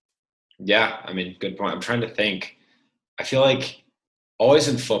play? Yeah, I mean, good point. I'm trying to think. I feel like always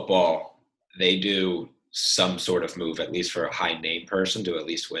in football, they do some sort of move, at least for a high-name person, to at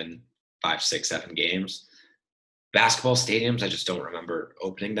least win 5, 6, 7 games. Basketball stadiums, I just don't remember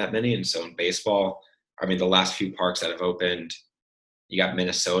opening that many. And so in baseball, I mean, the last few parks that have opened, you got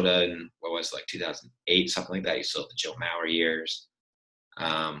Minnesota in, 2008, something like that. You still have the Joe Mauer years.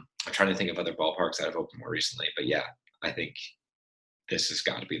 I'm trying to think of other ballparks that have opened more recently. But, yeah, I think this has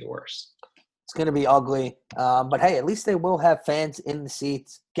got to be the worst. It's going to be ugly. But, hey, at least they will have fans in the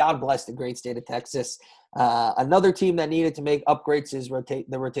seats. God bless the great state of Texas. Another team that needed to make upgrades to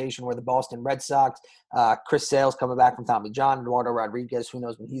the rotation were the Boston Red Sox. Chris Sale's coming back from Tommy John. Eduardo Rodriguez, who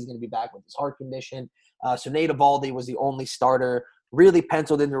knows when he's going to be back with his heart condition. So Nate Eovaldi was the only starter really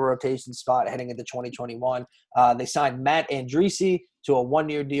penciled into a rotation spot heading into 2021. They signed Matt Andriese to a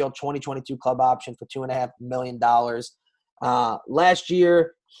 1-year deal, 2022 club option for $2.5 million. Last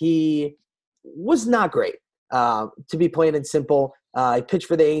year, he was not great. To be plain and simple, he pitched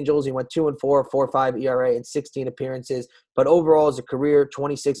for the Angels. He went 2-4, 4.5 ERA in 16 appearances. But overall, as a career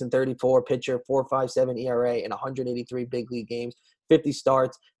 26-34 pitcher, 4.57 ERA in 183 big league games, 50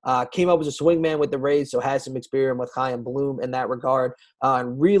 starts. Came up as a swingman with the Rays, so has some experience with Chaim Bloom in that regard.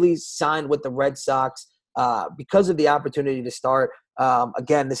 And really signed with the Red Sox because of the opportunity to start.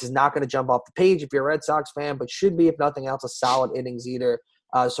 Again, this is not going to jump off the page if you're a Red Sox fan, but should be, if nothing else, a solid innings eater.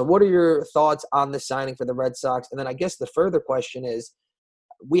 So what are your thoughts on this signing for the Red Sox? And then I guess the further question is,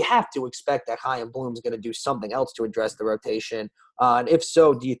 we have to expect that Chaim Bloom is going to do something else to address the rotation. And if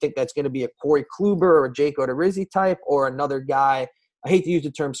so, do you think that's going to be a Corey Kluber or a Jake Odorizzi type, or another guy, I hate to use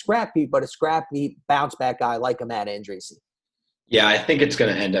the term scrap heap, but a scrap heap bounce back guy like a Matt Andriese? Yeah, I think it's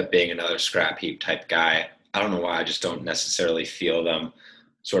going to end up being another scrap heap type guy. I don't know why. I just don't necessarily feel them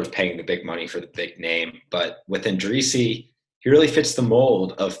sort of paying the big money for the big name. But with Andriese, he really fits the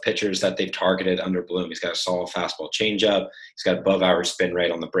mold of pitchers that they've targeted under Bloom. He's got a solid fastball changeup. He's got above-average spin rate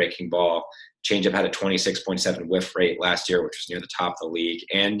on the breaking ball. Changeup had a 26.7 whiff rate last year, which was near the top of the league.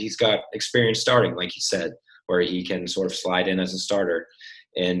 And he's got experience starting, like you said, where he can sort of slide in as a starter.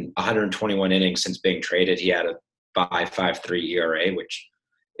 In 121 innings since being traded, he had a 5.53 ERA, which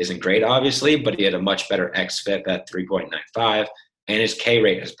isn't great, obviously, but he had a much better xFIP at 3.95, and his K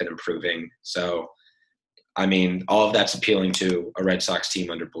rate has been improving. So, I mean, all of that's appealing to a Red Sox team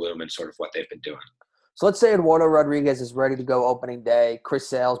under Bloom and sort of what they've been doing. So let's say Eduardo Rodriguez is ready to go opening day. Chris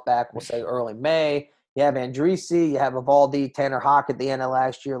Sale's back, we'll say early May. You have Andriese, you have Eovaldi, Tanner Houck at the end of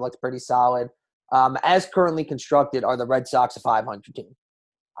last year, looks pretty solid. As currently constructed, are the Red Sox a 500 team?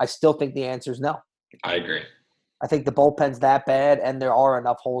 I still think the answer is no. I agree. I think the bullpen's that bad, and there are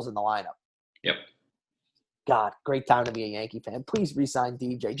enough holes in the lineup. Yep. God, great time to be a Yankee fan. Please re-sign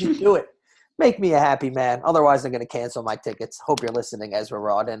DJ. Just do it. Make me a happy man. Otherwise, I'm going to cancel my tickets. Hope you're listening, Ezra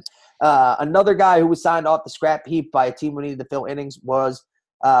Rodden. Another guy who was signed off the scrap heap by a team who needed to fill innings was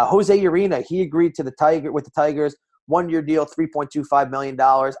Jose Urena. He agreed to the Tigers, 1-year deal, $3.25 million,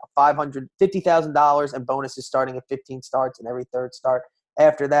 $550,000 and bonuses starting at 15 starts in every third start.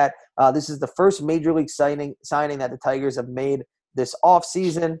 After that, this is the first major league signing that the Tigers have made this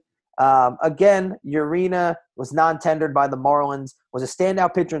offseason. Again, Urena was non-tendered by the Marlins, was a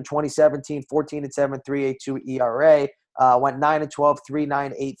standout pitcher in 2017, 14-7, 3.82 ERA, went 9-12,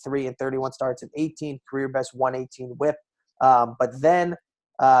 3.983 in 31 starts and 18, career best 118 whip. But then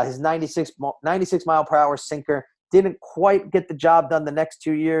His 96 mile per hour sinker didn't quite get the job done the next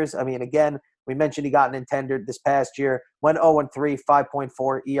 2 years. I mean, again, we mentioned he got an intended this past year. Went 0-3,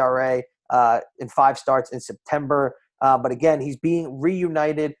 5.4 ERA in 5 starts in September. But again, he's being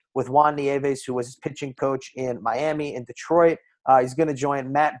reunited with Juan Nieves, who was his pitching coach in Miami and Detroit. He's going to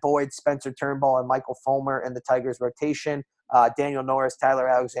join Matt Boyd, Spencer Turnbull, and Michael Fulmer in the Tigers rotation. Daniel Norris, Tyler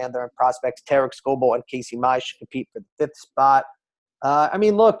Alexander, and prospects Tarek Skobel and Casey Mize should compete for the 5th spot. I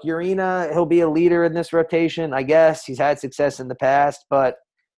mean, look, Urena, he'll be a leader in this rotation, I guess. He's had success in the past, but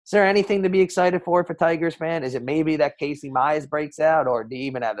is there anything to be excited for Tigers fan? Is it maybe that Casey Mize breaks out, or do you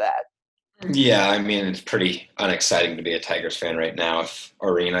even have that? Yeah, I mean, it's pretty unexciting to be a Tigers fan right now. If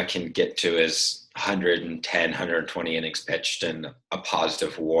Urena can get to his 110, 120 innings pitched and a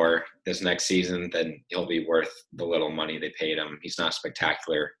positive WAR this next season, then he'll be worth the little money they paid him. He's not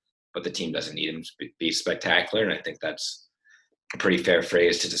spectacular, but the team doesn't need him to be spectacular, and I think that's a pretty fair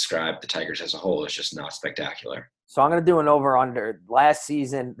phrase to describe the Tigers as a whole. It's just not spectacular. So I'm going to do an over-under. Last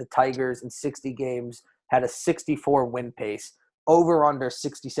season, the Tigers in 60 games had a 64 win pace. Over-under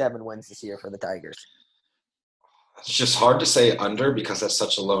 67 wins this year for the Tigers. It's just hard to say under because that's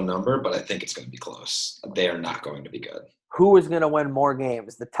such a low number, but I think it's going to be close. They are not going to be good. Who is going to win more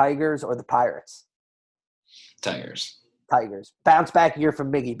games, the Tigers or the Pirates? Tigers. Bounce back year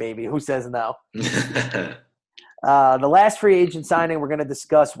from Miggy, baby. Who says no? The last free agent signing we're going to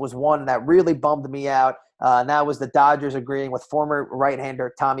discuss was one that really bummed me out, and that was the Dodgers agreeing with former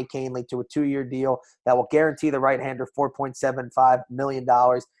right-hander Tommy Kahnle to a 2-year deal that will guarantee the right-hander $4.75 million.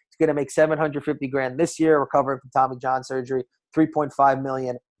 He's going to make $750,000 this year, recovering from Tommy John surgery, $3.5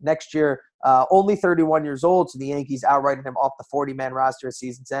 million next year. Only 31 years old, so the Yankees outrighted him off the 40-man roster at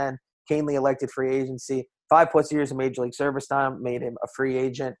season's end. Kahnle elected free agency. 5+ years of Major League service time made him a free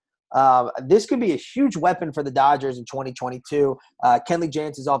agent. This could be a huge weapon for the Dodgers in 2022. Kenley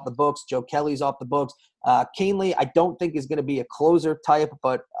Jansen's off the books. Joe Kelly's off the books. Kahnle, I don't think is going to be a closer type,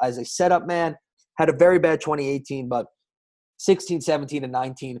 but as a setup man, had a very bad 2018, but 16, 17, and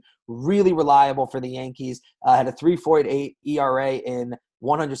 19, really reliable for the Yankees. Had a 3.48 ERA in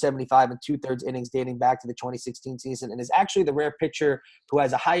 175 and 2/3 innings dating back to the 2016 season, and is actually the rare pitcher who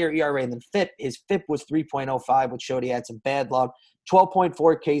has a higher ERA than FIP. His FIP was 3.05, which showed he had some bad luck.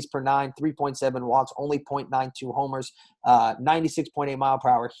 12.4 Ks per 9, 3.7 walks, only 0.92 homers, 96.8 mile per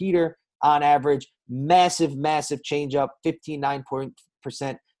hour heater on average. Massive changeup,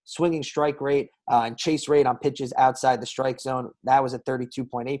 59% swinging strike rate and chase rate on pitches outside the strike zone. That was at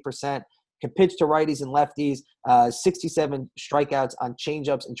 32.8%. Can pitch to righties and lefties. 67 strikeouts on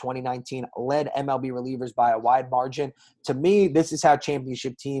changeups in 2019. Led MLB relievers by a wide margin. To me, this is how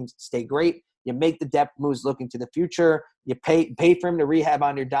championship teams stay great. You make the depth moves looking to the future. You pay for him to rehab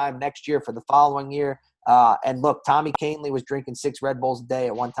on your dime next year for the following year. And look, Tommy Kahnle was drinking 6 Red Bulls a day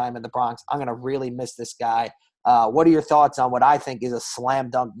at one time in the Bronx. I'm going to really miss this guy. What are your thoughts on what I think is a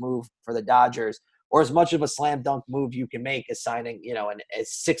slam dunk move for the Dodgers, or as much of a slam dunk move you can make as signing, a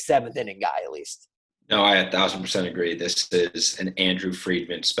 6th, 7th inning guy at least? No, I 1,000% agree. This is an Andrew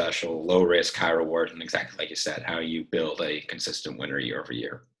Friedman special, low risk, high reward, and exactly like you said, how you build a consistent winner year over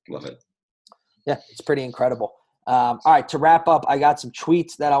year. Love it. Yeah, it's pretty incredible. All right, to wrap up, I got some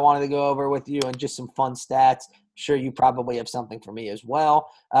tweets that I wanted to go over with you and just some fun stats. I'm sure you probably have something for me as well.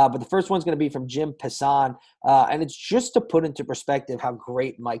 But the first one's going to be from Jim Passan, and it's just to put into perspective how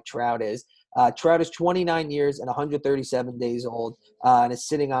great Mike Trout is. Trout is 29 years and 137 days old and is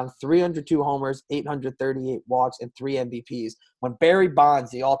sitting on 302 homers, 838 walks, and 3 MVPs. When Barry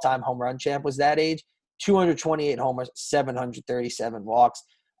Bonds, the all-time home run champ, was that age, 228 homers, 737 walks.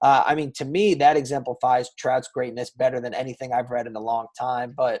 To me, that exemplifies Trout's greatness better than anything I've read in a long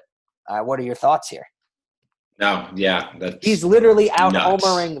time. But what are your thoughts here? No, yeah. He's literally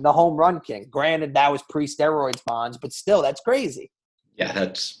out-homering nuts. the home run king. Granted, that was pre-steroids Bonds, but still, that's crazy. Yeah,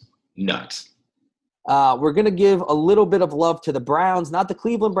 that's nuts. We're going to give a little bit of love to the Browns, not the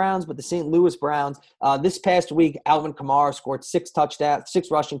Cleveland Browns, but the St. Louis Browns. This past week, Alvin Kamara scored 6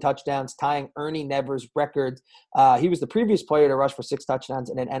 rushing touchdowns, tying Ernie Nevers' record. He was the previous player to rush for 6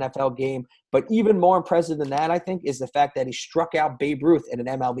 touchdowns in an NFL game. But even more impressive than that, I think, is the fact that he struck out Babe Ruth in an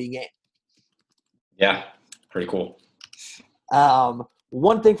MLB game. Yeah, pretty cool.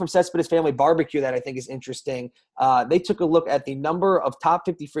 One thing from Cespedes Family Barbecue that I think is interesting, they took a look at the number of top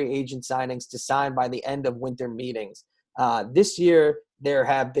 50 free agent signings to sign by the end of winter meetings. This year, there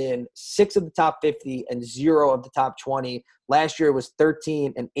have been 6 of the top 50 and 0 of the top 20. Last year was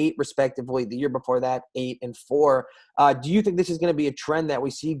 13 and 8 respectively. The year before that, 8 and 4. Do you think this is going to be a trend that we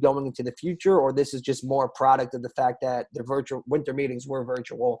see going into the future, or this is just more a product of the fact that the virtual winter meetings were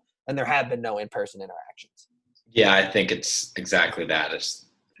virtual and there have been no in-person interactions? Yeah, I think it's exactly that. It's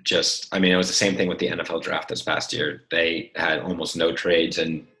just, I mean, it was the same thing with the NFL draft this past year. They had almost no trades,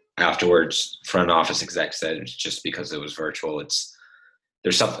 and afterwards, front office execs said it's just because it was virtual.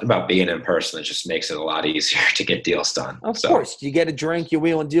 There's something about being in person that just makes it a lot easier to get deals done. Of course, you get a drink, you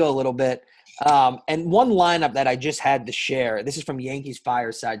wheel and deal a little bit. And one lineup that I just had to share, this is from Yankees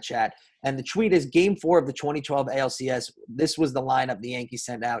Fireside Chat, and the tweet is Game 4 of the 2012 ALCS. This was the lineup the Yankees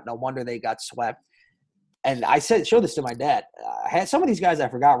sent out. No wonder they got swept. And I showed this to my dad. Some of these guys I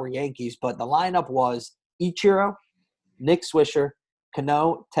forgot were Yankees, but the lineup was Ichiro, Nick Swisher,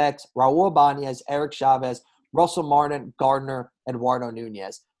 Cano, Tex, Raul Ibanez, Eric Chavez, Russell Martin, Gardner, Eduardo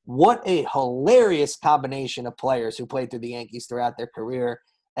Nunez. What a hilarious combination of players who played through the Yankees throughout their career.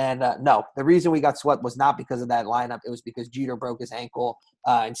 And no, the reason we got swept was not because of that lineup. It was because Jeter broke his ankle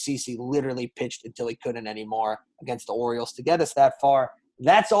and CeCe literally pitched until he couldn't anymore against the Orioles to get us that far.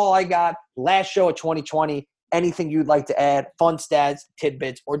 That's all I got. Last show of 2020. Anything you'd like to add? Fun stats,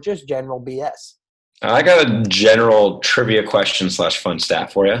 tidbits, or just general BS? I got a general trivia question / fun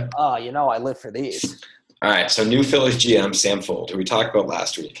stat for you. Oh, I live for these. All right, so new Phillies GM, Sam Fuld, who we talked about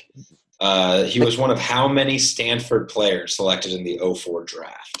last week. He was one of how many Stanford players selected in the 04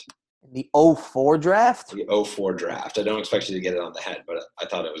 draft? The 04 draft? The 04 draft. I don't expect you to get it on the head, but I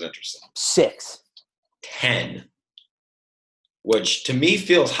thought it was interesting. 6. 10. Which to me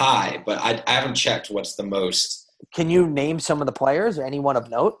feels high, but I haven't checked what's the most. Can you name some of the players or anyone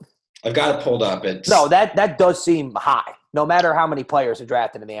of note? I've got it pulled up. No, that does seem high, no matter how many players are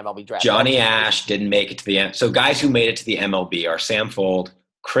drafted in the MLB draft. Johnny Ash didn't make it to the end. So guys who made it to the MLB are Sam Fuld,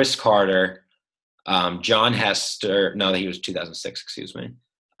 Chris Carter, John Hester. No, he was 2006, excuse me.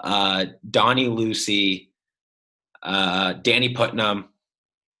 Donnie Lucy, Danny Putnam.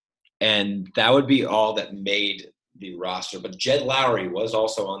 And that would be all that made the roster. But Jed Lowry was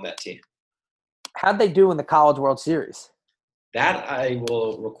also on that team. How'd they do in the College World Series? That I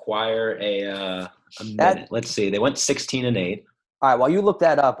will require a minute. Let's see. They went 16-8. All right, while you look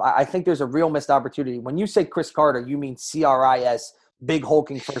that up, I think there's a real missed opportunity. When you say Chris Carter, you mean CRIS, big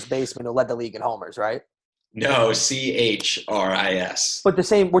hulking first baseman who led the league in homers, right? No, CHRIS. But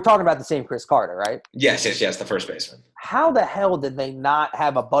we're talking about the same Chris Carter, right? Yes, the first baseman. How the hell did they not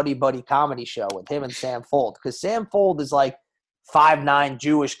have a buddy comedy show with him and Sam Fuld? Because Sam Fuld is like 5'9"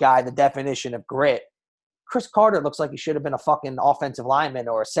 Jewish guy, the definition of grit. Chris Carter looks like he should have been a fucking offensive lineman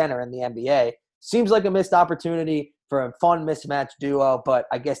or a center in the NBA. Seems like a missed opportunity for a fun mismatch duo, but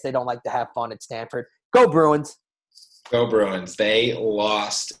I guess they don't like to have fun at Stanford. Go Bruins. Go Bruins. They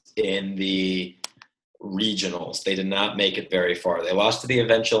lost in the regionals. They did not make it very far. They lost to the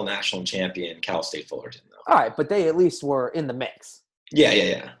eventual national champion, Cal State Fullerton, though. All right, but they at least were in the mix.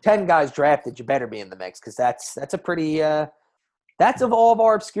 Yeah. 10 guys drafted, you better be in the mix because that's a pretty that's of all of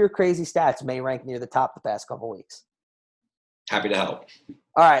our obscure crazy stats may rank near the top the past couple weeks. Happy to help.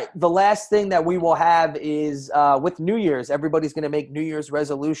 All right, the last thing that we will have is with New Year's, everybody's going to make New Year's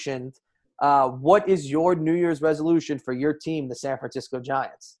resolutions. What is your New Year's resolution for your team, the San Francisco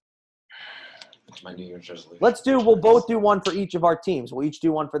Giants? What's my New Year's resolution? We'll both do one for each of our teams. We'll each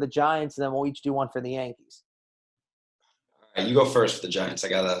do one for the Giants, and then we'll each do one for the Yankees. All right, you go first for the Giants. I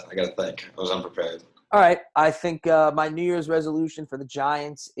gotta think. I was unprepared. All right, I think my New Year's resolution for the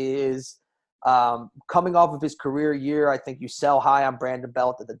Giants is coming off of his career year. I think you sell high on Brandon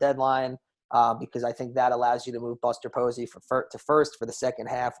Belt at the deadline because I think that allows you to move Buster Posey to first for the second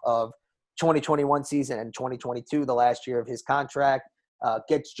half of 2021 season and 2022, the last year of his contract.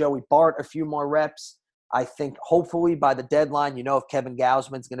 Gets Joey Bart a few more reps. I think hopefully by the deadline, if Kevin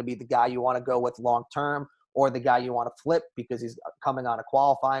Gausman's going to be the guy you want to go with long term or the guy you want to flip because he's coming on a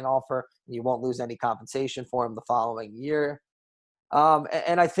qualifying offer and you won't lose any compensation for him the following year.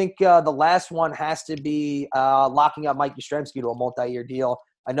 And I think the last one has to be locking up Mike Yastrzemski to a multi-year deal.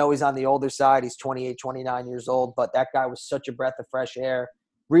 I know he's on the older side. He's 28, 29 years old, but that guy was such a breath of fresh air.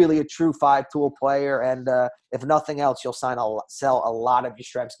 Really a true five-tool player, and if nothing else, you'll sell a lot of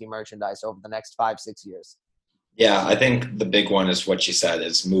Yastrzemski merchandise over the next 5-6 years. Yeah, I think the big one is what she said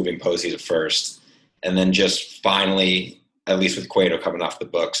is moving Posey to first, and then just finally, at least with Cueto coming off the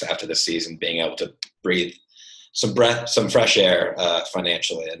books after the season, being able to breathe some fresh air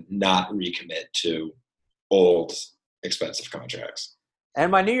financially and not recommit to old, expensive contracts. And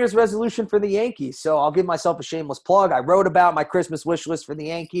my New Year's resolution for the Yankees. So I'll give myself a shameless plug. I wrote about my Christmas wish list for the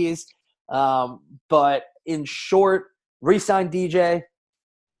Yankees. But in short, re-sign DJ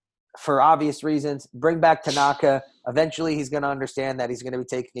for obvious reasons. Bring back Tanaka. Eventually he's going to understand that he's going to be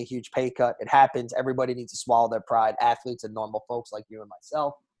taking a huge pay cut. It happens. Everybody needs to swallow their pride. Athletes and normal folks like you and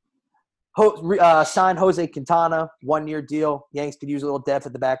myself. Sign Jose Quintana, 1-year deal. Yanks could use a little depth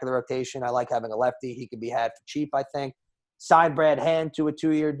at the back of the rotation. I like having a lefty. He could be had for cheap, I think. sign Brad Hand to a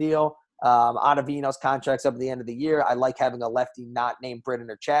 2-year deal. Ottavino's contract's up at the end of the year. I like having a lefty not named Britton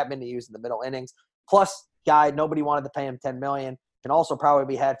or Chapman to use in the middle innings. Plus, guy, nobody wanted to pay him $10 million. Can also probably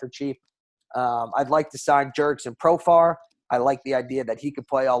be had for cheap. I'd like to sign Jerks and Profar. I like the idea that he could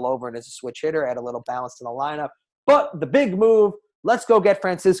play all over and as a switch hitter, add a little balance to the lineup. But the big move, let's go get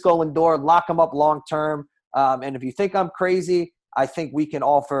Francisco Lindor, lock him up long-term. And if you think I'm crazy, I think we can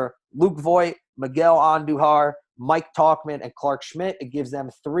offer Luke Voit, Miguel Andujar, Mike Tauchman, and Clark Schmidt. It gives them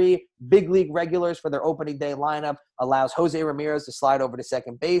 3 big league regulars for their opening day lineup, allows Jose Ramirez to slide over to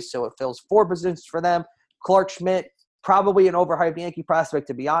second base, so it fills 4 positions for them. Clark Schmidt, probably an overhyped Yankee prospect,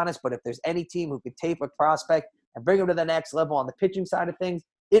 to be honest, but if there's any team who could tape a prospect and bring him to the next level on the pitching side of things,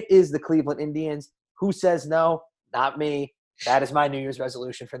 it is the Cleveland Indians. Who says no? Not me. That is my New Year's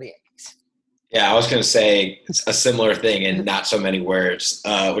resolution for the Yankees. Yeah, I was going to say a similar thing in not so many words.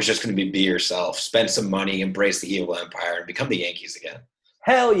 It was just going to be yourself. Spend some money, embrace the evil empire, and become the Yankees again.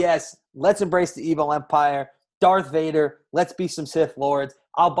 Hell yes. Let's embrace the evil empire. Darth Vader. Let's be some Sith Lords.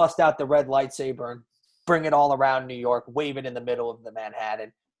 I'll bust out the red lightsaber and bring it all around New York, wave it in the middle of the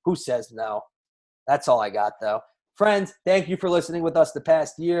Manhattan. Who says no? That's all I got, though. Friends, thank you for listening with us the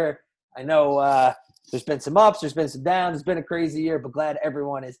past year. I know there's been some ups, there's been some downs. It's been a crazy year, but glad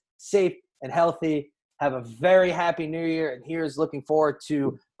everyone is safe and healthy. Have a very happy new year, and here's looking forward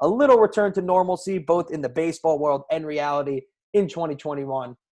to a little return to normalcy, both in the baseball world and reality in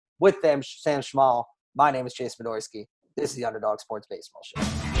 2021. With them, Sam Schmal, my name is Chase Fedorsky. This is the Underdog Sports Baseball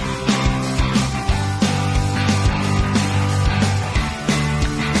Show.